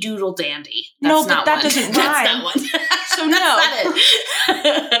 Hanky Doodle Dandy. No, but that doesn't rhyme. That's not one. So no.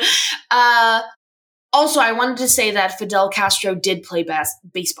 That's not it. Also, I wanted to say that Fidel Castro did play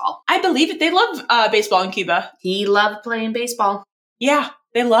baseball. I believe it. They love baseball in Cuba. He loved playing baseball. Yeah,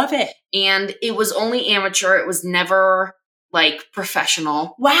 they love it. And it was only amateur. It was never like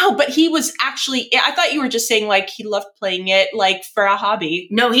professional. Wow, but he was actually, I thought you were just saying like he loved playing it like for a hobby.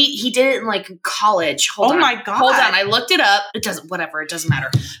 No, he did it in like college. Hold on. My God. Hold on. I looked it up. It doesn't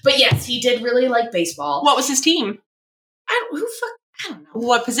matter. But yes, he did really like baseball. What was his team? I don't know.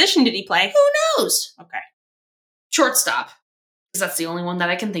 What position did he play? Who knows? Okay. Shortstop. Because that's the only one that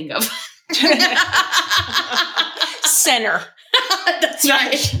I can think of. Center. That's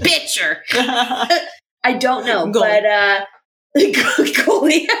right. Pitcher. I don't know, Goalie. but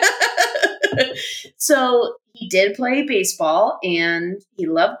goalie. So he did play baseball, and he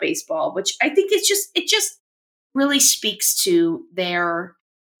loved baseball, which I think it just really speaks to their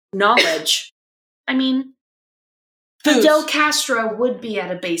knowledge. I mean, Fidel Castro would be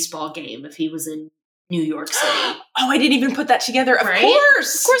at a baseball game if he was in New York City. Oh, I didn't even put that together. Of Right?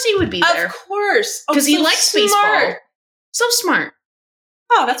 course. Of course he would be there. Of course. Because he likes smart. baseball. So smart.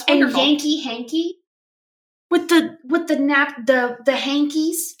 Oh, that's wonderful. And Yankee Hanky with the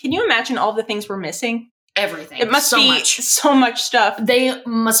hankies. Can you imagine all the things we're missing? Everything. It must so be much. so much stuff. They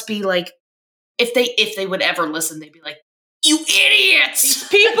must be like, if they would ever listen, they'd be like, "You idiots,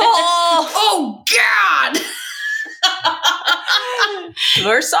 People! oh God,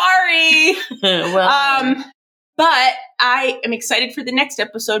 We're sorry. well, But I am excited for the next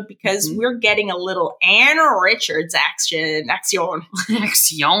episode because we're getting a little Anna Richards action, Action,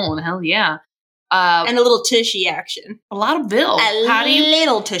 hell yeah, and a little Tushy action. a lot of Bill.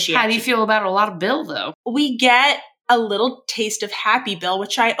 Little Tushy How do action. you feel about a lot of Bill though? We get a little taste of Happy Bill,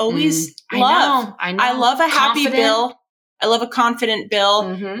 which I always love. I know. I love a happy Confident. Bill. I love a confident Bill.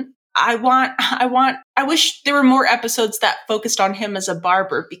 Mm-hmm. I wish there were more episodes that focused on him as a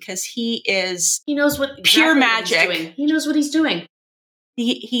barber because he is He knows what Pure what he's magic. doing. He knows what he's doing.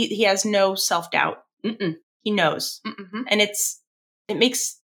 he has no self-doubt. Mm-mm. He knows. Mm-mm. And it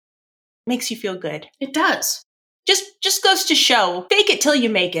makes you feel good. It does. Just goes to show, fake it till you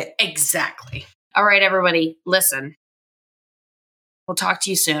make it. Exactly. All right, everybody, listen. We'll talk to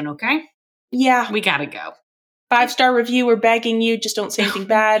you soon, okay? Yeah. We gotta go. 5-star review. We're begging you. Just don't say anything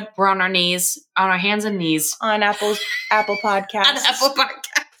bad We're on our knees, on our hands and knees. on Apple Podcasts. On Apple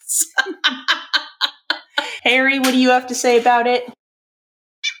Podcasts. Harry, what do you have to say about it?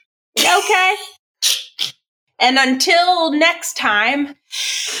 Okay. And until next time,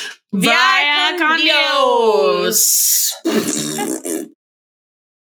 Via con con Dios.